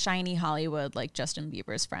a shiny Hollywood, like Justin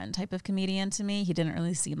Bieber's friend type of comedian to me. He didn't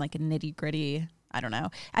really seem like a nitty gritty. I don't know.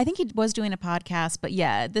 I think he was doing a podcast, but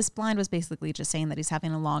yeah, this blind was basically just saying that he's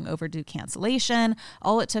having a long overdue cancellation.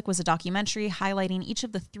 All it took was a documentary highlighting each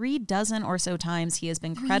of the 36 or so times he has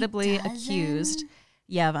been credibly accused.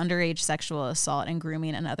 Yeah, of underage sexual assault and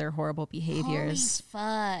grooming and other horrible behaviors.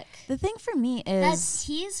 Holy fuck. The thing for me is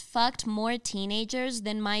he's fucked more teenagers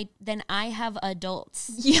than I have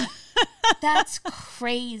adults. Yeah. That's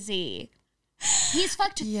crazy. He's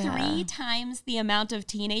fucked 3 times the amount of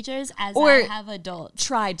teenagers as I have adults.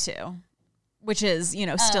 Tried to. Which is, you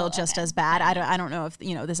know, still just as bad. I don't know if,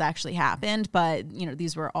 you know, this actually happened, but, you know,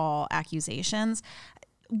 these were all accusations.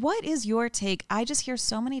 What is your take? I just hear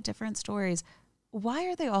so many different stories. Why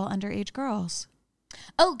are they all underage girls?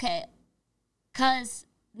 Okay. Because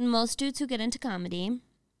most dudes who get into comedy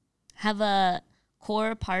have a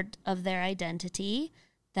core part of their identity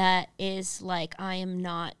that is like, I am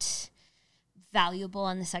not valuable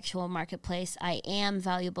on the sexual marketplace. I am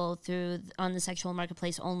valuable on the sexual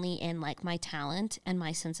marketplace only in like my talent and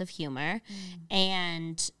my sense of humor.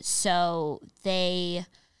 And so they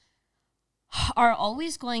are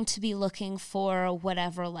always going to be looking for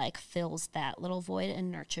whatever like fills that little void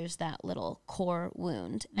and nurtures that little core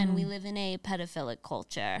wound. And we live in a pedophilic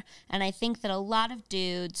culture. And I think that a lot of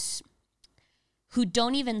dudes who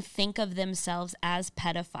don't even think of themselves as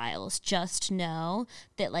pedophiles just know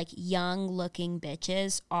that like young looking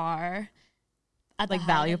bitches are like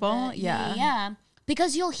valuable. Yeah.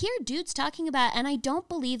 Because you'll hear dudes talking about, and I don't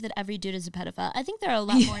believe that every dude is a pedophile. I think there are a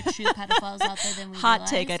lot more true pedophiles out there than we realize.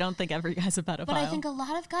 Take, I don't think every guy's a pedophile. But I think a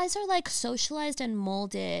lot of guys are like socialized and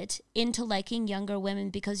molded into liking younger women,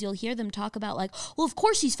 because you'll hear them talk about like, well, of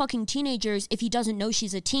course he's fucking teenagers if he doesn't know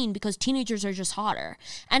she's a teen, because teenagers are just hotter.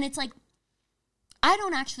 And it's like, I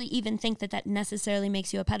don't actually even think that necessarily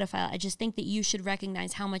makes you a pedophile. I just think that you should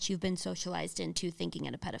recognize how much you've been socialized into thinking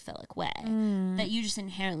in a pedophilic way. That you just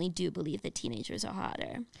inherently do believe that teenagers are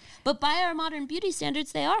hotter. But by our modern beauty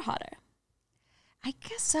standards, they are hotter. I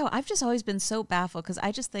guess so. I've just always been so baffled because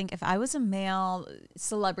I just think if I was a male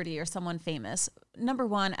celebrity or someone famous, number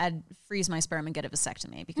one, I'd freeze my sperm and get a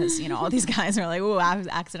vasectomy because, you know, all these guys are like, oh, I was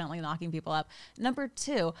accidentally knocking people up. Number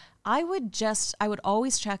two, I would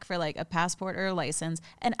always check for like a passport or a license,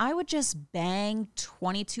 and I would just bang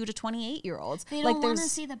 22 to 28-year-olds. They don't want to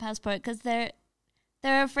see the passport because they're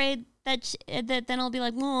afraid that then I'll be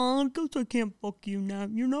like, oh, I guess I can't fuck you now.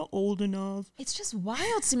 You're not old enough. It's just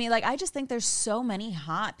wild to me. Like, I just think there's so many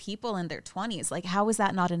hot people in their 20s. Like, how is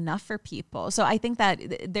that not enough for people? So I think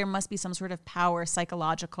that there must be some sort of power,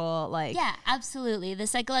 psychological, like... Yeah, absolutely. The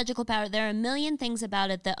psychological power. There are a million things about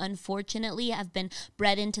it that unfortunately have been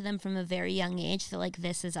bred into them from a very young age. That like,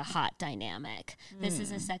 this is a hot dynamic. This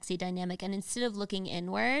is a sexy dynamic. And instead of looking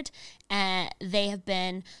inward, they have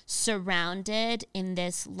been surrounded in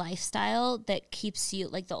this lifestyle that keeps you,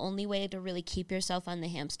 like, the only way to really keep yourself on the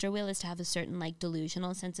hamster wheel is to have a certain, like,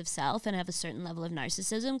 delusional sense of self and have a certain level of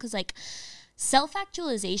narcissism, because, like,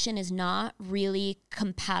 self-actualization is not really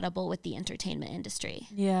compatible with the entertainment industry.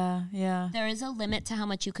 Yeah. There is a limit to how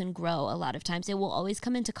much you can grow a lot of times. It will always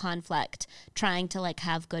come into conflict trying to, like,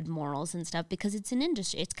 have good morals and stuff because it's an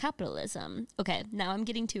industry. It's capitalism. Okay, now I'm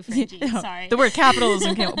getting too fringy. Sorry. The word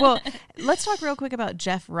capitalism came. Well, let's talk real quick about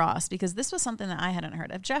Jeff Ross, because this was something that I hadn't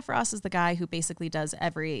heard of. Jeff Ross is the guy who basically does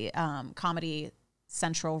every Comedy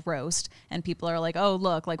Central roast, and people are like, oh,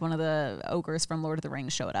 look, like one of the ogres from Lord of the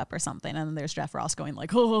Rings showed up or something, and then there's Jeff Ross going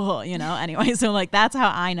like, oh, you know. Anyway, so like that's how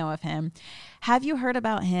I know of him. Have you heard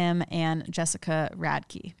about him and Jessica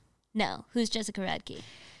Radke? No. Who's Jessica Radke?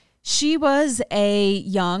 She was a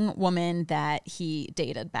young woman that he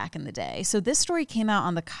dated back in the day. So this story came out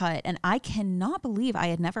on The Cut, and I cannot believe I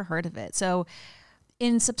had never heard of it. So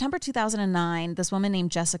in September 2009, this woman named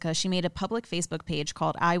Jessica, she made a public Facebook page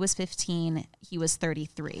called I Was 15, He Was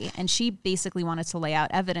 33. And she basically wanted to lay out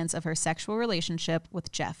evidence of her sexual relationship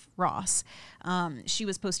with Jeff Ross. She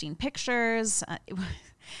was posting pictures.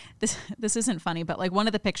 This isn't funny, but like one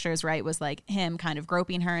of the pictures, right, was like him kind of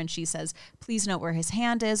groping her, and she says, please note where his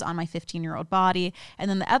hand is on my 15-year-old body. And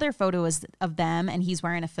then the other photo is of them, and he's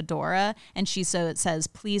wearing a fedora, and it says,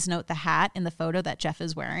 please note the hat in the photo that Jeff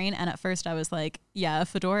is wearing. And at first I was like, yeah, a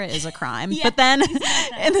fedora is a crime. Yeah, but then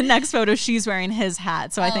in the next photo, she's wearing his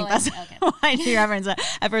hat. So I think that's why she referenced it.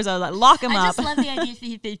 At first I was like, lock him up. I just love the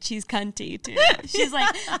idea that she's cunty too. She's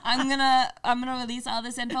like, I'm gonna release all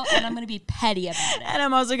this info, and I'm gonna be petty about it. And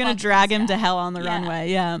I'm also gonna drag him to hell on the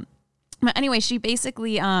runway. Yeah. But anyway, she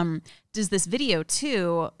basically does this video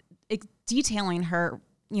too, detailing her,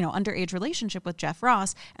 you know, underage relationship with Jeff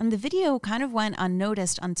Ross. And the video kind of went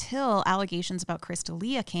unnoticed until allegations about Chris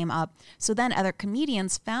D'Elia came up. So then other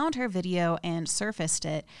comedians found her video and surfaced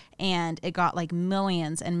it, and it got like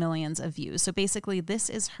millions and millions of views. So basically this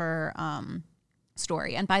is her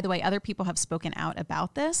story. And by the way, other people have spoken out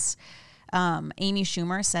about this. Amy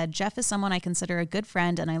Schumer said, Jeff is someone I consider a good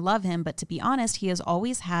friend and I love him, but to be honest, he has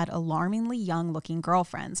always had alarmingly young looking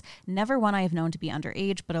girlfriends. Never one I have known to be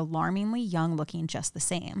underage, but alarmingly young looking just the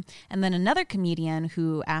same. And then another comedian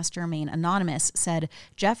who asked to remain anonymous said,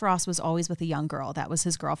 Jeff Ross was always with a young girl. That was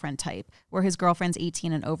his girlfriend type. Were his girlfriends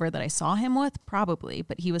 18 and over that I saw him with? Probably,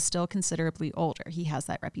 but he was still considerably older. He has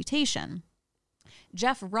that reputation.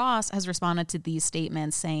 Jeff Ross has responded to these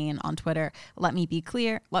statements saying on Twitter, let me be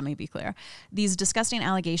clear. These disgusting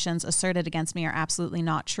allegations asserted against me are absolutely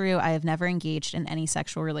not true. I have never engaged in any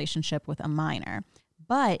sexual relationship with a minor.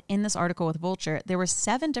 But in this article with Vulture, there were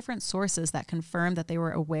 7 different sources that confirmed that they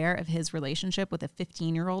were aware of his relationship with a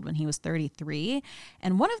 15-year-old when he was 33.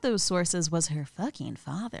 And one of those sources was her fucking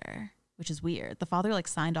father, which is weird. The father like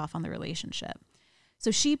signed off on the relationship. So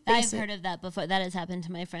I've heard of that before. That has happened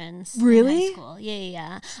to my friends. Really? In high school.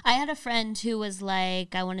 Yeah. I had a friend who was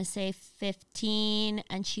like, I want to say 15,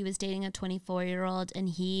 and she was dating a 24-year-old, and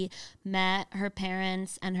he met her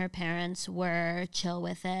parents, and her parents were chill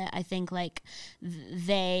with it. I think like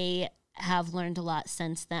they have learned a lot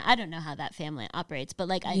since then. I don't know how that family operates, but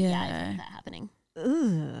like, I've heard that happening.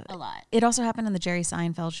 Ugh. A lot. It also happened in the Jerry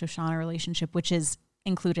Seinfeld-Shoshana relationship, which is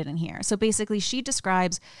included in here. So basically she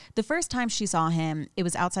describes the first time she saw him, it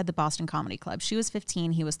was outside the Boston Comedy Club. She was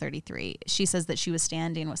 15, he was 33. She says that she was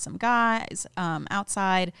standing with some guys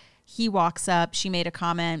outside. He walks up. She made a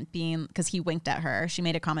comment because he winked at her. She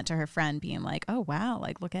made a comment to her friend being like, oh, wow,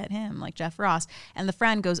 like, look at him, like Jeff Ross. And the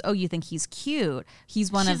friend goes, oh, you think he's cute?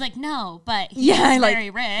 She's like, no, but he's very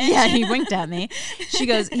rich. Yeah, he winked at me. She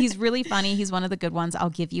goes, he's really funny. He's one of the good ones. I'll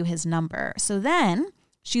give you his number. So then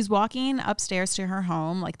she's walking upstairs to her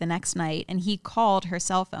home like the next night, and he called her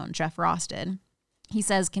cell phone, Jeff Ross did. He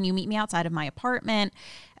says, can you meet me outside of my apartment?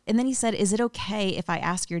 And then he said, is it okay if I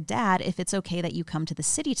ask your dad if it's okay that you come to the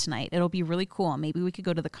city tonight? It'll be really cool. Maybe we could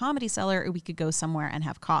go to the Comedy Cellar, or we could go somewhere and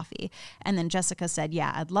have coffee. And then Jessica said,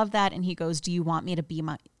 yeah, I'd love that. And he goes, do you want me to be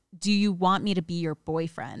your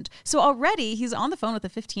boyfriend? So already he's on the phone with a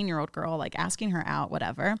 15-year-old girl, like asking her out,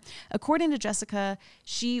 whatever. According to Jessica,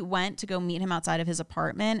 she went to go meet him outside of his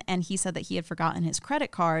apartment, and he said that he had forgotten his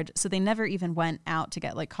credit card. So they never even went out to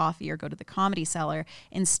get like coffee or go to the Comedy Cellar.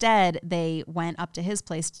 Instead, they went up to his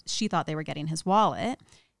place. She thought they were getting his wallet.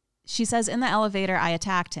 She says, in the elevator, I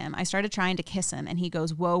attacked him. I started trying to kiss him, and he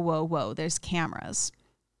goes, whoa, whoa, whoa, there's cameras.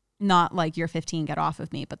 Not like you're 15, get off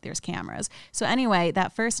of me, but there's cameras. So anyway,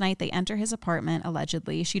 that first night they enter his apartment,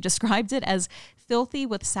 allegedly. She described it as filthy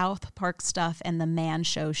with South Park stuff and the Man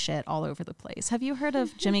Show shit all over the place. Have you heard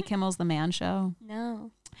of Jimmy Kimmel's The Man Show?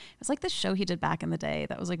 No. It was like this show he did back in the day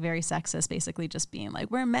that was like very sexist, basically just being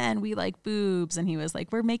like, we're men, we like boobs. And he was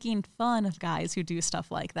like, we're making fun of guys who do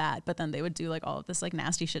stuff like that. But then they would do like all of this like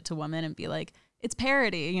nasty shit to women and be like, it's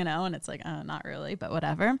parody, you know? And it's like, not really, but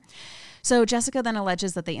whatever. So Jessica then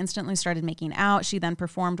alleges that they instantly started making out. She then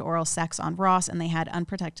performed oral sex on Ross, and they had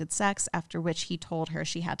unprotected sex, after which he told her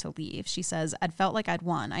she had to leave. She says, I'd felt like I'd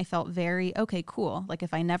won. I felt very, okay, cool. Like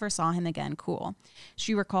if I never saw him again, cool.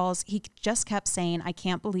 She recalls, he just kept saying, I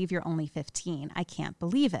can't believe you're only 15. I can't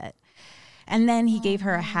believe it. And then he gave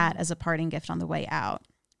her a hat as a parting gift on the way out.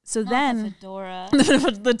 So then the fedora.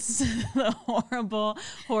 the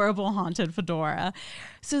horrible haunted fedora.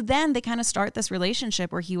 So then they kind of start this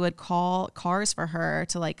relationship where he would call cars for her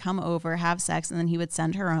to like come over, have sex, and then he would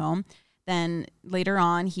send her home. Then later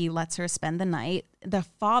on, he lets her spend the night. The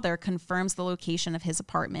father confirms the location of his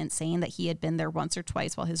apartment, saying that he had been there once or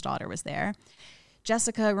twice while his daughter was there.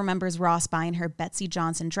 Jessica remembers Ross buying her Betsy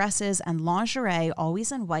Johnson dresses and lingerie,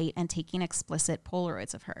 always in white, and taking explicit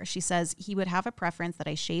Polaroids of her. She says he would have a preference that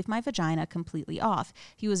I shave my vagina completely off.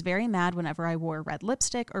 He was very mad whenever I wore red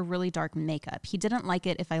lipstick or really dark makeup. He didn't like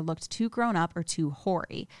it if I looked too grown up or too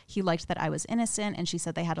hoary. He liked that I was innocent, and she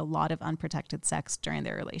said they had a lot of unprotected sex during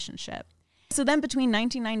their relationship. So then between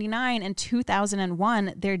 1999 and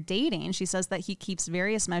 2001, they're dating. She says that he keeps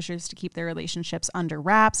various measures to keep their relationships under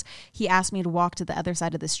wraps. He asked me to walk to the other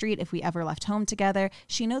side of the street if we ever left home together.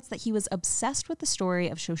 She notes that he was obsessed with the story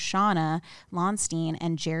of Shoshana Lonstein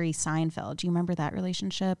and Jerry Seinfeld. Do you remember that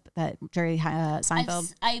relationship, that Jerry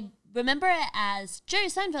Seinfeld? I remember it as Jerry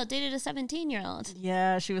Seinfeld dated a 17-year-old.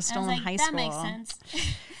 Yeah, she was still in high school. That makes sense.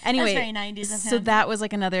 Anyway, that's very 90s of him. So that was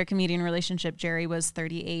like another comedian relationship. Jerry was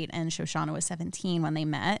 38 and Shoshana was 17 when they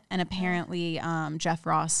met. And apparently Jeff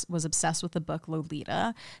Ross was obsessed with the book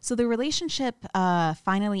Lolita. So the relationship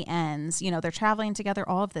finally ends. You know, they're traveling together,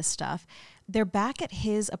 all of this stuff. They're back at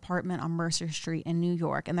his apartment on Mercer Street in New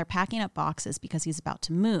York, and they're packing up boxes because he's about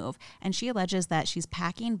to move. And she alleges that she's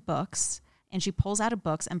packing books, and she pulls out of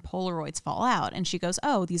books and Polaroids fall out. And she goes,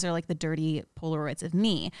 oh, these are like the dirty Polaroids of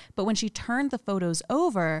me. But when she turned the photos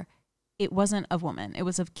over, it wasn't of women. It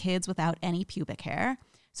was of kids without any pubic hair.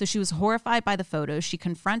 So she was horrified by the photos. She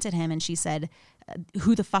confronted him and she said,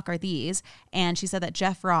 who the fuck are these? And she said that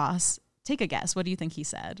Jeff Ross, take a guess. What do you think he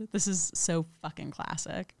said? This is so fucking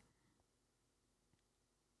classic.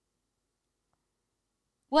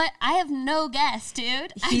 What? I have no guess,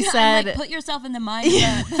 dude. He said, like, put yourself in the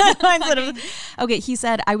mindset. Okay, he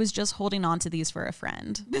said, I was just holding on to these for a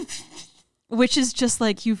friend. Which is just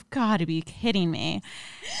like, you've got to be kidding me.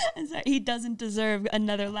 I'm sorry, he doesn't deserve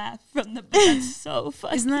another laugh from the, that's so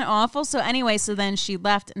funny. Isn't that awful? So anyway, so then she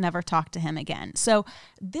left, never talked to him again. So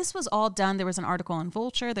this was all done. There was an article in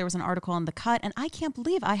Vulture. There was an article in The Cut. And I can't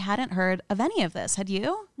believe I hadn't heard of any of this. Had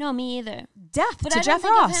you? No, me either. Death but to Jeff Ross. But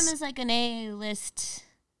I don't think of him as like an A-list.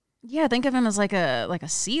 Yeah, think of him as like a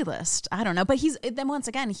C-list. I don't know, but he's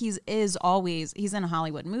in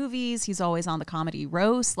Hollywood movies. He's always on the comedy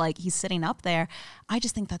roast. Like, he's sitting up there. I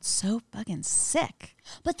just think that's so fucking sick.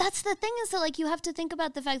 But that's the thing, is that like you have to think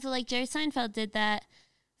about the fact that like Jerry Seinfeld did that,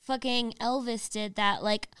 fucking Elvis did that,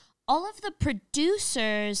 like all of the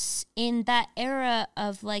producers in that era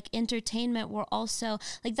of like entertainment were also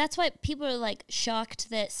like, that's why people are like shocked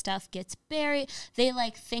that stuff gets buried. They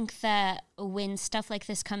like think that when stuff like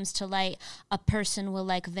this comes to light, a person will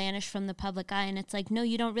like vanish from the public eye. And it's like, no,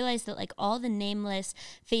 you don't realize that like all the nameless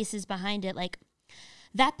faces behind it, like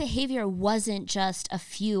that behavior wasn't just a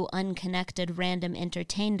few unconnected random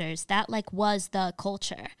entertainers. That like was the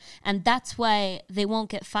culture. And that's why they won't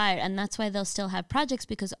get fired. And that's why they'll still have projects,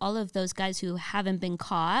 because all of those guys who haven't been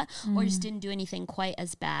caught or just didn't do anything quite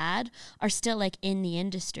as bad are still like in the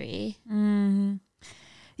industry.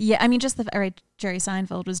 Yeah, I mean, just Jerry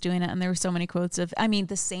Seinfeld was doing it, and there were so many quotes of, I mean,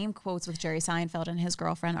 the same quotes with Jerry Seinfeld and his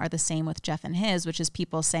girlfriend are the same with Jeff and his, which is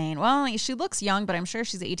people saying, well, she looks young, but I'm sure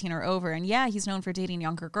she's 18 or over. And yeah, he's known for dating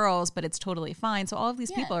younger girls, but it's totally fine. So all of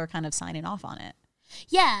these people are kind of signing off on it.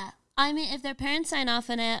 Yeah. I mean, if their parents sign off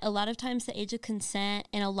on it, a lot of times the age of consent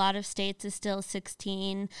in a lot of states is still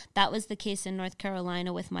 16. That was the case in North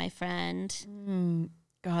Carolina with my friend.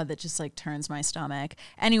 God, that just like turns my stomach.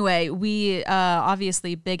 Anyway, we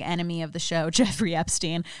obviously big enemy of the show, Jeffrey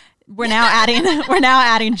Epstein. We're now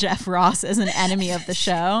adding Jeff Ross as an enemy of the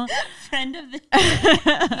show. Friend of the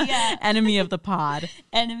enemy of the pod.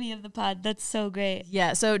 Enemy of the pod. That's so great.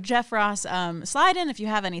 Yeah. So Jeff Ross, slide in if you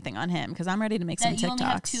have anything on him, because I'm ready to make some TikToks. You only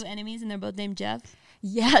have 2 enemies and they're both named Jeff?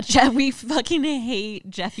 Yeah, Jeff, we fucking hate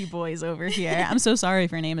Jeffy boys over here. I'm so sorry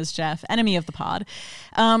if your name is Jeff, enemy of the pod.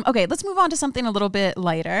 Okay, let's move on to something a little bit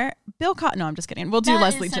lighter. Bill Cosby. No, I'm just kidding. We'll do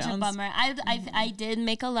Leslie Jones. That is such a bummer. I did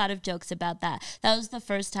make a lot of jokes about that. That was the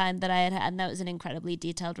first time that I had, and that was an incredibly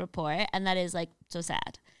detailed report, and that is like so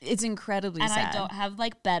sad. It's incredibly sad. And I don't have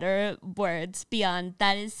like better words beyond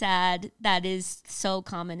that is sad. That is so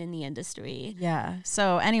common in the industry. Yeah.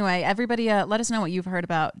 So anyway, everybody let us know what you've heard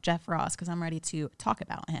about Jeff Ross, because I'm ready to talk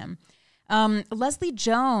about him. Leslie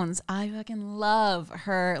Jones, I fucking love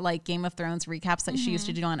her like Game of Thrones recaps that she used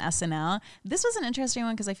to do on SNL. This was an interesting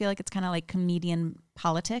one because I feel like it's kind of like comedian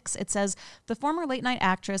politics. It says the former late night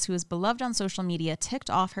actress who is beloved on social media ticked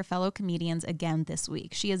off her fellow comedians again this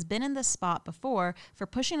week. She has been in this spot before for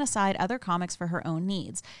pushing aside other comics for her own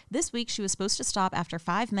needs. This week she was supposed to stop after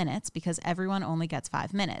 5 minutes because everyone only gets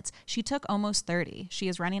 5 minutes. She took almost 30. She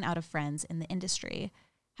is running out of friends in the industry.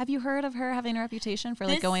 Have you heard of her having a reputation for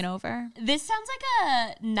like going over? This sounds like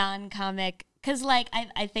a non-comic, because like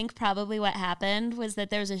I think probably what happened was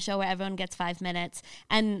that there was a show where everyone gets 5 minutes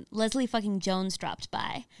and Leslie fucking Jones dropped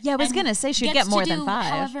by. Yeah, I was going to say she'd get more than 5.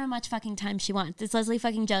 However much fucking time she wants. It's Leslie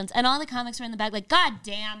fucking Jones. And all the comics were in the back like, God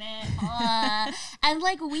damn it. And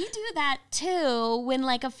like we do that too when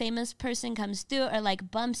like a famous person comes through or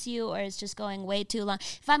like bumps you or is just going way too long.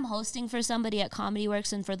 If I'm hosting for somebody at Comedy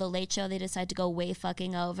Works and for the Late Show they decide to go way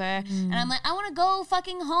fucking over and I'm like, I want to go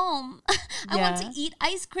fucking home. I want to eat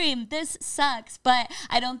ice cream. This sucks. But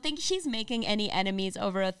I don't think she's making any enemies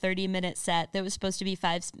over a 30-minute set that was supposed to be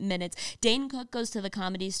 5 minutes. Dane Cook goes to the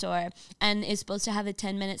Comedy Store and is supposed to have a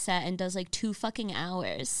 10-minute set and does like 2 fucking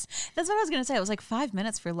hours. That's what I was going to say. It was like 5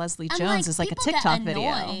 minutes for Leslie Jones is like a TikTok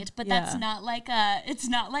video. But that's not like it's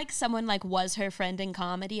not like someone like was her friend in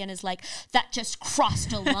comedy and is like, that just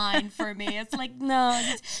crossed a line for me. It's like,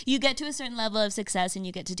 no, you get to a certain level of success and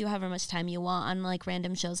you get to do however much time you want on like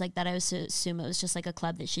random shows like that. I would assume it was just like a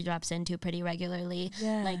club that she drops into pretty regularly,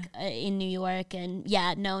 like in New York. And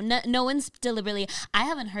no one's deliberately. I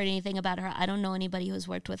haven't heard anything about her. I don't know anybody who's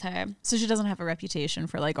worked with her. So she doesn't have a reputation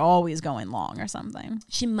for like always going long or something.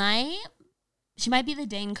 She might be the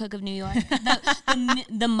Dane Cook of New York,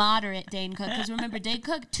 the moderate Dane Cook. Because remember, Dane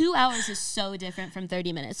Cook, 2 hours is so different from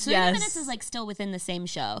 30 minutes. 30 minutes is like still within the same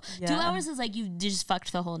show. 2 hours is like you just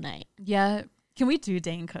fucked the whole night. Yeah. Can we do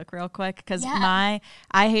Dane Cook real quick? Because I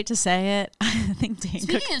hate to say it, I think Dane Cook.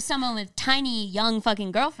 Speaking of someone with tiny, young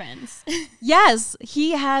fucking girlfriends. Yes,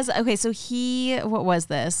 he has. Okay, so what was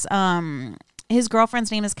this? His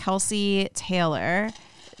girlfriend's name is Kelsey Taylor.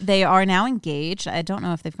 They are now engaged. I don't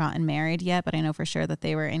know if they've gotten married yet, but I know for sure that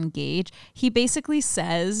they were engaged. He basically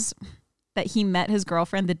says that he met his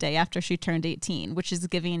girlfriend the day after she turned 18, which is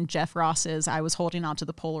giving Jeff Ross's I was holding on to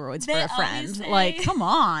the Polaroids for a friend. Like, come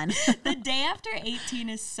on. The day after 18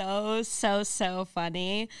 is so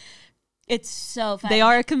funny. It's so funny. They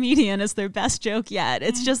are a comedian is their best joke yet.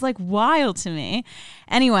 It's just like wild to me.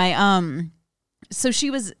 Anyway, so she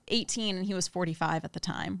was 18 and he was 45 at the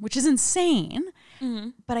time, which is insane. Mm-hmm.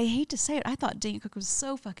 But I hate to say it, I thought Dane Cook was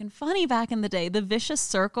so fucking funny back in the day. The vicious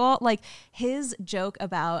circle, like his joke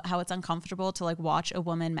about how it's uncomfortable to like watch a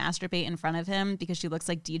woman masturbate in front of him because she looks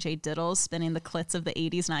like DJ Diddles spinning the clits of the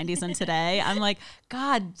 80s, 90s, and today. I'm like,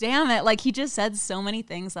 God damn it. Like he just said so many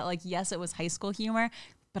things that like, yes, it was high school humor,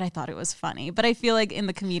 but I thought it was funny. But I feel like in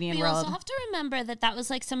the comedian world, you also have to remember that was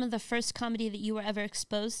like some of the first comedy that you were ever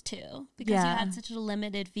exposed to because you had such a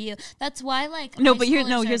limited view. That's why like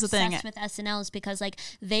here's the thing with SNL is because like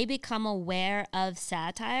they become aware of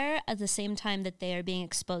satire at the same time that they are being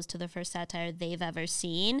exposed to the first satire they've ever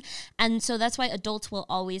seen, and so that's why adults will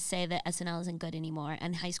always say that SNL isn't good anymore,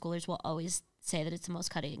 and high schoolers will always say that it's the most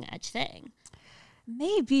cutting edge thing.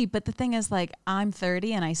 Maybe, but the thing is, like, I'm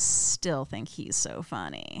 30 and I still think he's so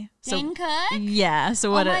funny. Dane Cook? Yeah.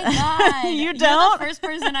 So what? Oh my God. You don't? You're the first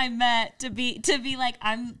person I met to be like,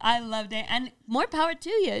 I love Dane. And more power to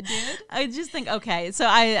you, dude. I just think, okay. So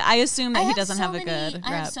I assume that he doesn't have a good rep. I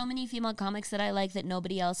have so many female comics that I like that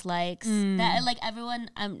nobody else likes. That like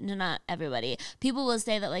everyone, not everybody. People will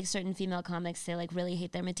say that like certain female comics, they like really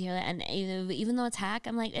hate their material. And even though it's hack,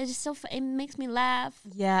 I'm like, it's just so, it makes me laugh.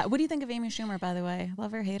 Yeah. What do you think of Amy Schumer, by the way?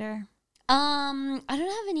 Love her, hate her? I don't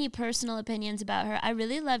have any personal opinions about her. I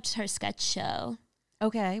really loved her sketch show.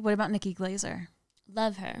 Okay. What about Nikki Glaser?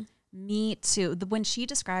 Love her. Me too. When she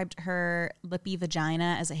described her lippy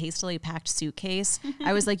vagina as a hastily packed suitcase,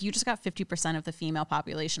 I was like, you just got 50% of the female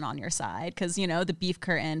population on your side because, you know, the beef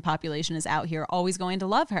curtain population is out here always going to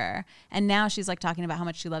love her. And now she's like talking about how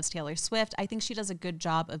much she loves Taylor Swift. I think she does a good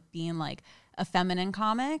job of being like a feminine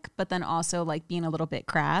comic, but then also like being a little bit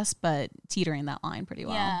crass, but teetering that line pretty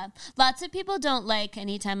well. Yeah. Lots of people don't like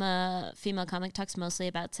anytime a female comic talks mostly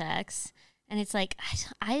about sex. And it's like,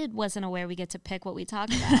 I wasn't aware we get to pick what we talk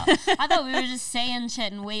about. I thought we were just saying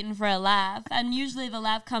shit and waiting for a laugh. And usually the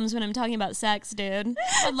laugh comes when I'm talking about sex, dude.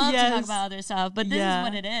 I'd love to talk about other stuff, but this is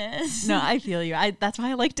what it is. No, I feel you. That's why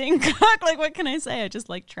I like Dane Cook. Like, what can I say? I just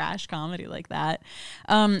like trash comedy like that.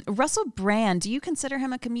 Russell Brand, do you consider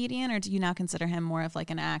him a comedian or do you now consider him more of like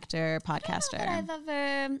an actor, podcaster?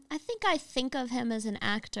 I think of him as an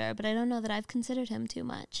actor, but I don't know that I've considered him too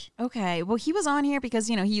much. Okay. Well, he was on here because,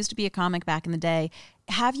 you know, he used to be a comic back in the day.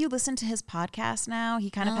 Have you listened to his podcast now? He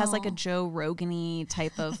kind of has like a Joe Rogan-y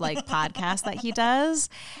type of like podcast that he does.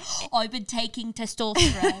 Oh, I've been taking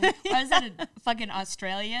testosterone. Why is that a fucking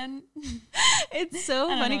Australian? It's so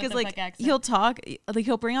funny because like he'll talk, like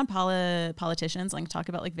he'll bring on politicians, like talk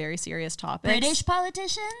about like very serious topics. British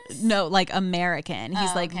politicians? No, like American.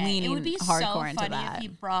 He's like leaning hardcore into that. It would be so funny if he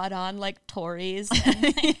brought on like Tories. And,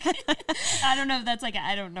 like, I don't know if that's like,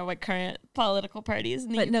 I don't know what current political parties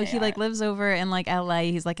in the UK no, he are. like lives over in like LA.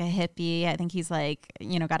 He's like a hippie. I think he's like,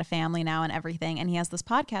 you know, got a family now and everything. And he has this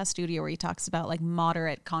podcast studio where he talks about like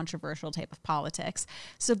moderate, controversial type of politics.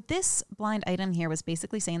 So this blind item here was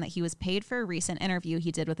basically saying that he was paid for a recent interview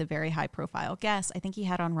he did with a very high profile guest. I think he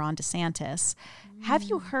had on Ron DeSantis. Have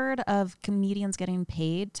you heard of comedians getting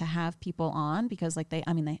paid to have people on? Because like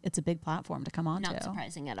it's a big platform to come on to. Not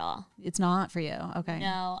surprising at all. It's not for you. Okay.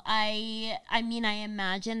 No, I mean, I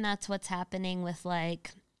imagine that's what's happening with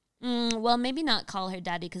like, well, maybe not Call Her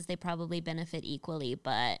Daddy because they probably benefit equally,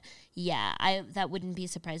 but yeah, that wouldn't be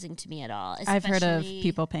surprising to me at all. I've heard of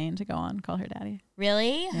people paying to go on Call Her Daddy.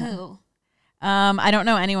 Really? Yeah. Who? I don't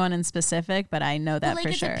know anyone in specific, but I know that like for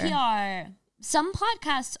it's sure. A PR. Some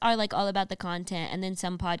podcasts are like all about the content, and then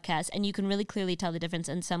some podcasts, and you can really clearly tell the difference.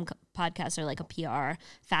 And some podcasts are like a PR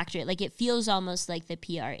factory. Like it feels almost like the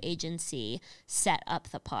PR agency set up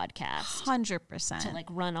the podcast 100% to like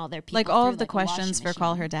run all their people. Like all through, of the like, questions for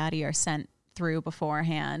Call Her Daddy are sent through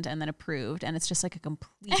beforehand and then approved, and it's just like a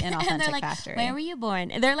complete inauthentic like, factory. Where were you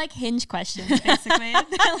born? And they're like Hinge questions, basically.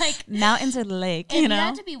 They're like mountains or lake. If you know, you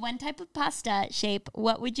had to be one type of pasta shape,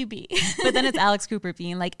 what would you be? But then it's Alex Cooper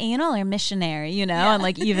being like anal or missionary, you know, and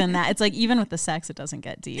like even that, it's like even with the sex, it doesn't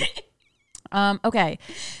get deep. Okay,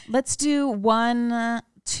 let's do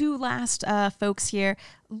two last folks here.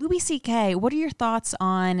 Louis C.K., what are your thoughts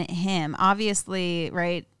on him? Obviously,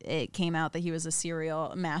 right, it came out that he was a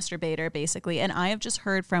serial masturbator, basically. And I have just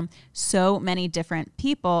heard from so many different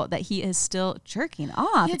people that he is still jerking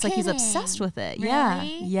off. You're it's like he's kidding. obsessed with it. Really? Yeah.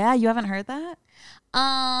 Yeah, you haven't heard that?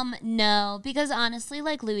 No, because honestly,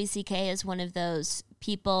 like Louis C.K. is one of those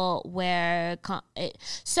people where,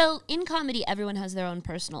 so in comedy, everyone has their own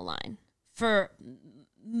personal line for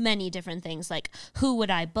many different things, like who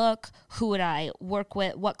would I book, who would I work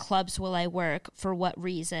with, what clubs will I work, for what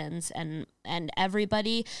reasons, and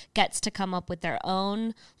everybody gets to come up with their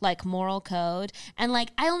own like moral code. And like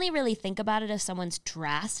I only really think about it if someone's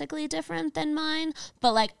drastically different than mine,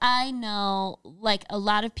 but like I know like a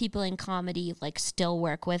lot of people in comedy like still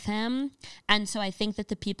work with him, and so I think that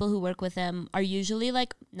the people who work with him are usually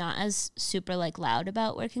like not as super like loud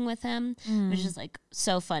about working with him, which is like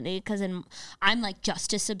so funny because I'm like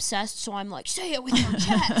justice obsessed, so I'm like, say it with your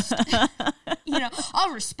chest. You know,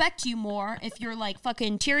 I'll respect you more if you're like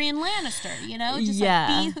fucking Tyrion Lannister, you know? Just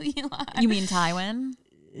like be who you are. You mean Tywin?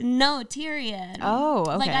 No, Tyrion. Oh,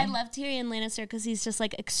 okay. Like I love Tyrion Lannister because he's just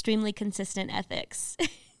like extremely consistent ethics.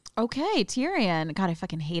 Okay, Tyrion. God, I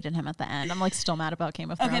fucking hated him at the end. I'm like still mad about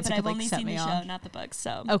Game of Thrones. Okay, but I've like, only set seen me the off. show, not the books.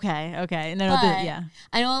 So Okay. No, But yeah.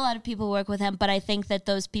 I know a lot of people work with him, but I think that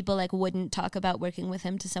those people like wouldn't talk about working with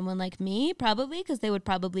him to someone like me, probably, because they would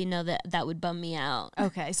probably know that that would bum me out.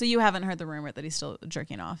 Okay, so you haven't heard the rumor that he's still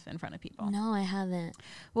jerking off in front of people? No, I haven't.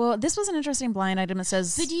 Well, this was an interesting blind item. It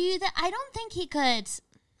says, But I don't think he could.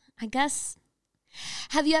 I guess.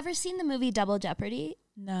 Have you ever seen the movie Double Jeopardy?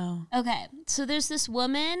 no. Okay, so there's this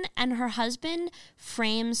woman and her husband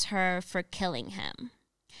frames her for killing him.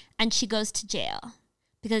 And she goes to jail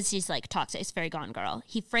because she's like toxic, it's very Gone Girl.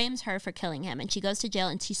 He frames her for killing him and she goes to jail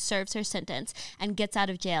and she serves her sentence and gets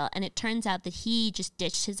out of jail. And it turns out that he just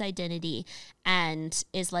ditched his identity and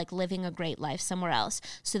is like living a great life somewhere else.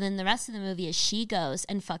 So then the rest of the movie is she goes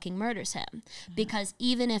and fucking murders him. Because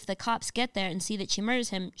even if the cops get there and see that she murders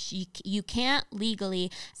him, you can't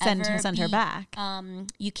legally Send her back.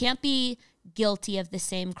 You can't be guilty of the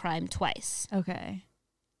same crime twice. Okay.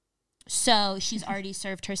 So she's already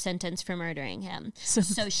served her sentence for murdering him.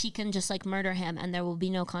 So she can just like murder him and there will be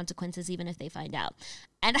no consequences even if they find out.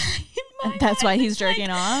 And that's why he's jerking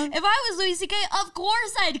off? If I was Louis C.K., of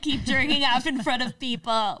course I'd keep jerking off in front of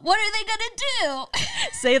people. What are they going to do?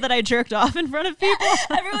 Say that I jerked off in front of people?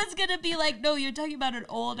 Everyone's going to be like, no, you're talking about an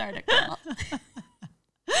old article.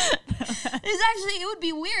 It would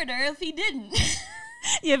be weirder if he didn't.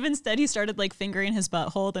 Yeah, if instead he started like fingering his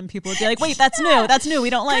butthole, then people would be like, wait, that's new, we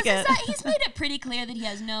don't like it. He's made it pretty clear that he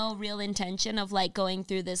has no real intention of like going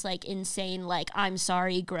through this like insane like I'm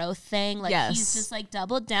sorry growth thing. Like he's just like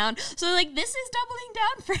doubled down. So like this is doubling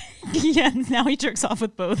down for him. Yeah, now he jerks off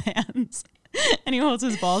with both hands. And he holds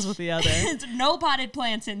his balls with the other. No potted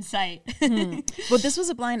plants in sight. Well, this was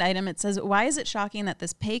a blind item. It says, why is it shocking that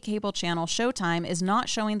this pay cable channel Showtime is not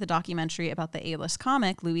showing the documentary about the A-list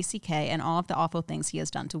comic Louis C.K. and all of the awful things he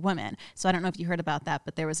has done to women? So I don't know if you heard about that,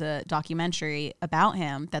 but there was a documentary about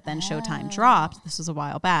him that then Showtime dropped. This was a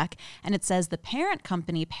while back. And it says the parent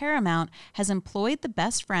company, Paramount, has employed the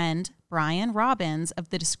best friend, Brian Robbins, of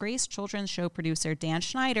the disgraced children's show producer Dan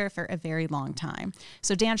Schneider for a very long time.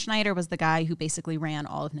 So Dan Schneider was the guy who basically ran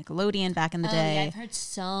all of Nickelodeon back in the day. Yeah, I've heard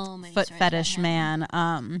so many Foot stories fetish about him.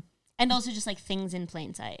 man. And also just like things in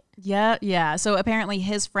plain sight. Yeah. So apparently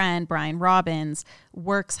his friend, Brian Robbins,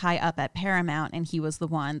 works high up at Paramount, and he was the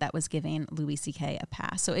one that was giving Louis C.K. a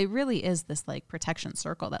pass. So it really is this like protection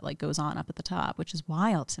circle that like goes on up at the top, which is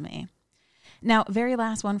wild to me. Now, very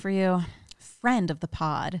last one for you. Friend of the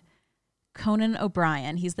pod, Conan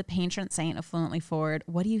O'Brien. He's the patron saint of Fluently Forward.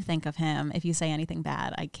 What do you think of him? If you say anything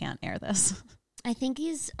bad, I can't air this. I think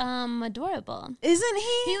he's adorable. Isn't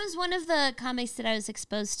he? He was one of the comics that I was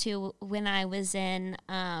exposed to when I was in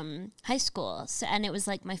high school. So, and it was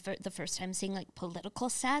like the first time seeing like political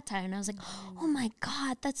satire. And I was like, oh my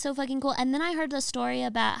God, that's so fucking cool. And then I heard the story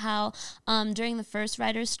about how during the first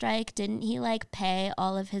writer's strike, didn't he like pay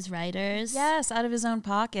all of his writers? Yes, out of his own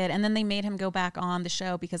pocket. And then they made him go back on the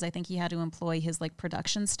show because I think he had to employ his like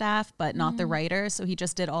production staff, but not the writers. So he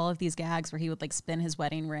just did all of these gags where he would like spin his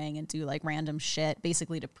wedding ring and do like random shit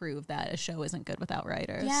basically to prove that a show isn't good without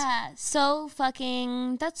writers. Yeah, that's so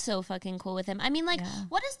fucking cool with him. I mean, like,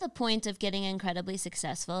 what is the point of getting incredibly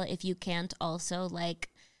successful if you can't also like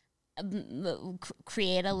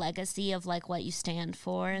create a legacy of like what you stand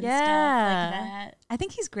for and stuff like that? I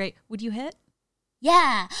think he's great. Would you hit?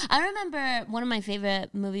 Yeah, I remember one of my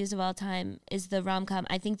favorite movies of all time is the rom-com.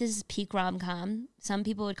 I think this is peak rom-com. Some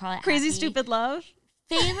people would call it Crazy Happy. Stupid Love.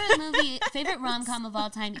 Favorite rom-com of all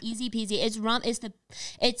time, easy peasy.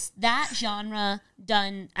 It's that genre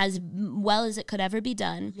done as well as it could ever be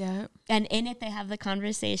done. Yeah. And in it they have the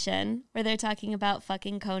conversation where they're talking about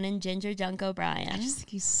fucking Conan Ginger Junk O'Brien. I just think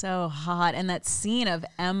he's so hot. And that scene of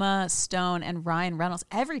Emma Stone and Ryan Reynolds,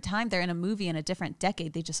 every time they're in a movie in a different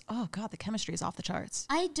decade, they just, oh God, the chemistry is off the charts.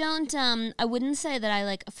 I wouldn't say that I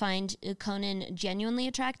like find Conan genuinely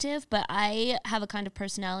attractive, but I have a kind of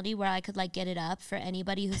personality where I could like get it up for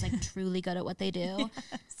anybody who's like truly good at what they do.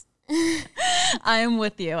 I am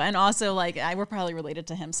with you. And also like we're probably related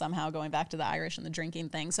to him somehow, going back to the Irish and the drinking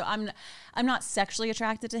thing. So I'm not sexually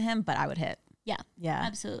attracted to him, but I would hit. Yeah,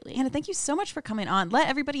 absolutely. Hannah, thank you so much for coming on. Let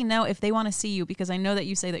everybody know if they want to see you, because I know that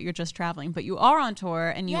you say that you're just traveling, but you are on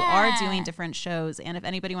tour and you are doing different shows. And if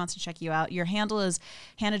anybody wants to check you out, your handle is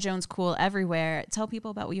Hannah Jones Cool everywhere. Tell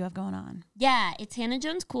people about what you have going on. Yeah, it's Hannah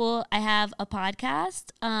Jones Cool. I have a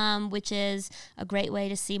podcast, which is a great way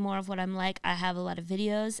to see more of what I'm like. I have a lot of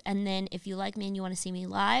videos. And then if you like me and you want to see me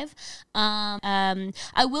live, I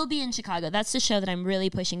will be in Chicago. That's the show that I'm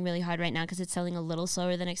really pushing really hard right now because it's selling a little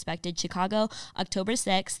slower than expected. Chicago, October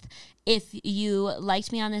 6th. If you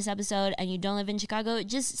liked me on this episode and you don't live in Chicago,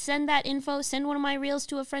 just send that info. Send one of my reels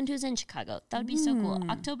to a friend who's in Chicago. That would be so cool.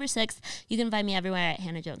 October 6th. You can find me everywhere at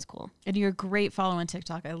Hannah Jones Cool. And you're a great follow on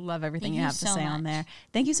TikTok. I love everything you have to say on there.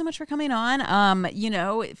 Thank you so much for coming on. You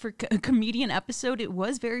know, for a comedian episode, it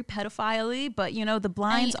was very pedophile-y, but you know, the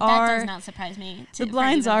blinds are... That does not surprise me. The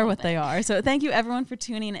blinds are what they are. So thank you everyone for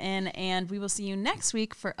tuning in, and we will see you next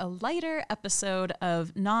week for a lighter episode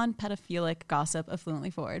of non-pedophilic gossip of Fluently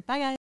Forward. Bye guys.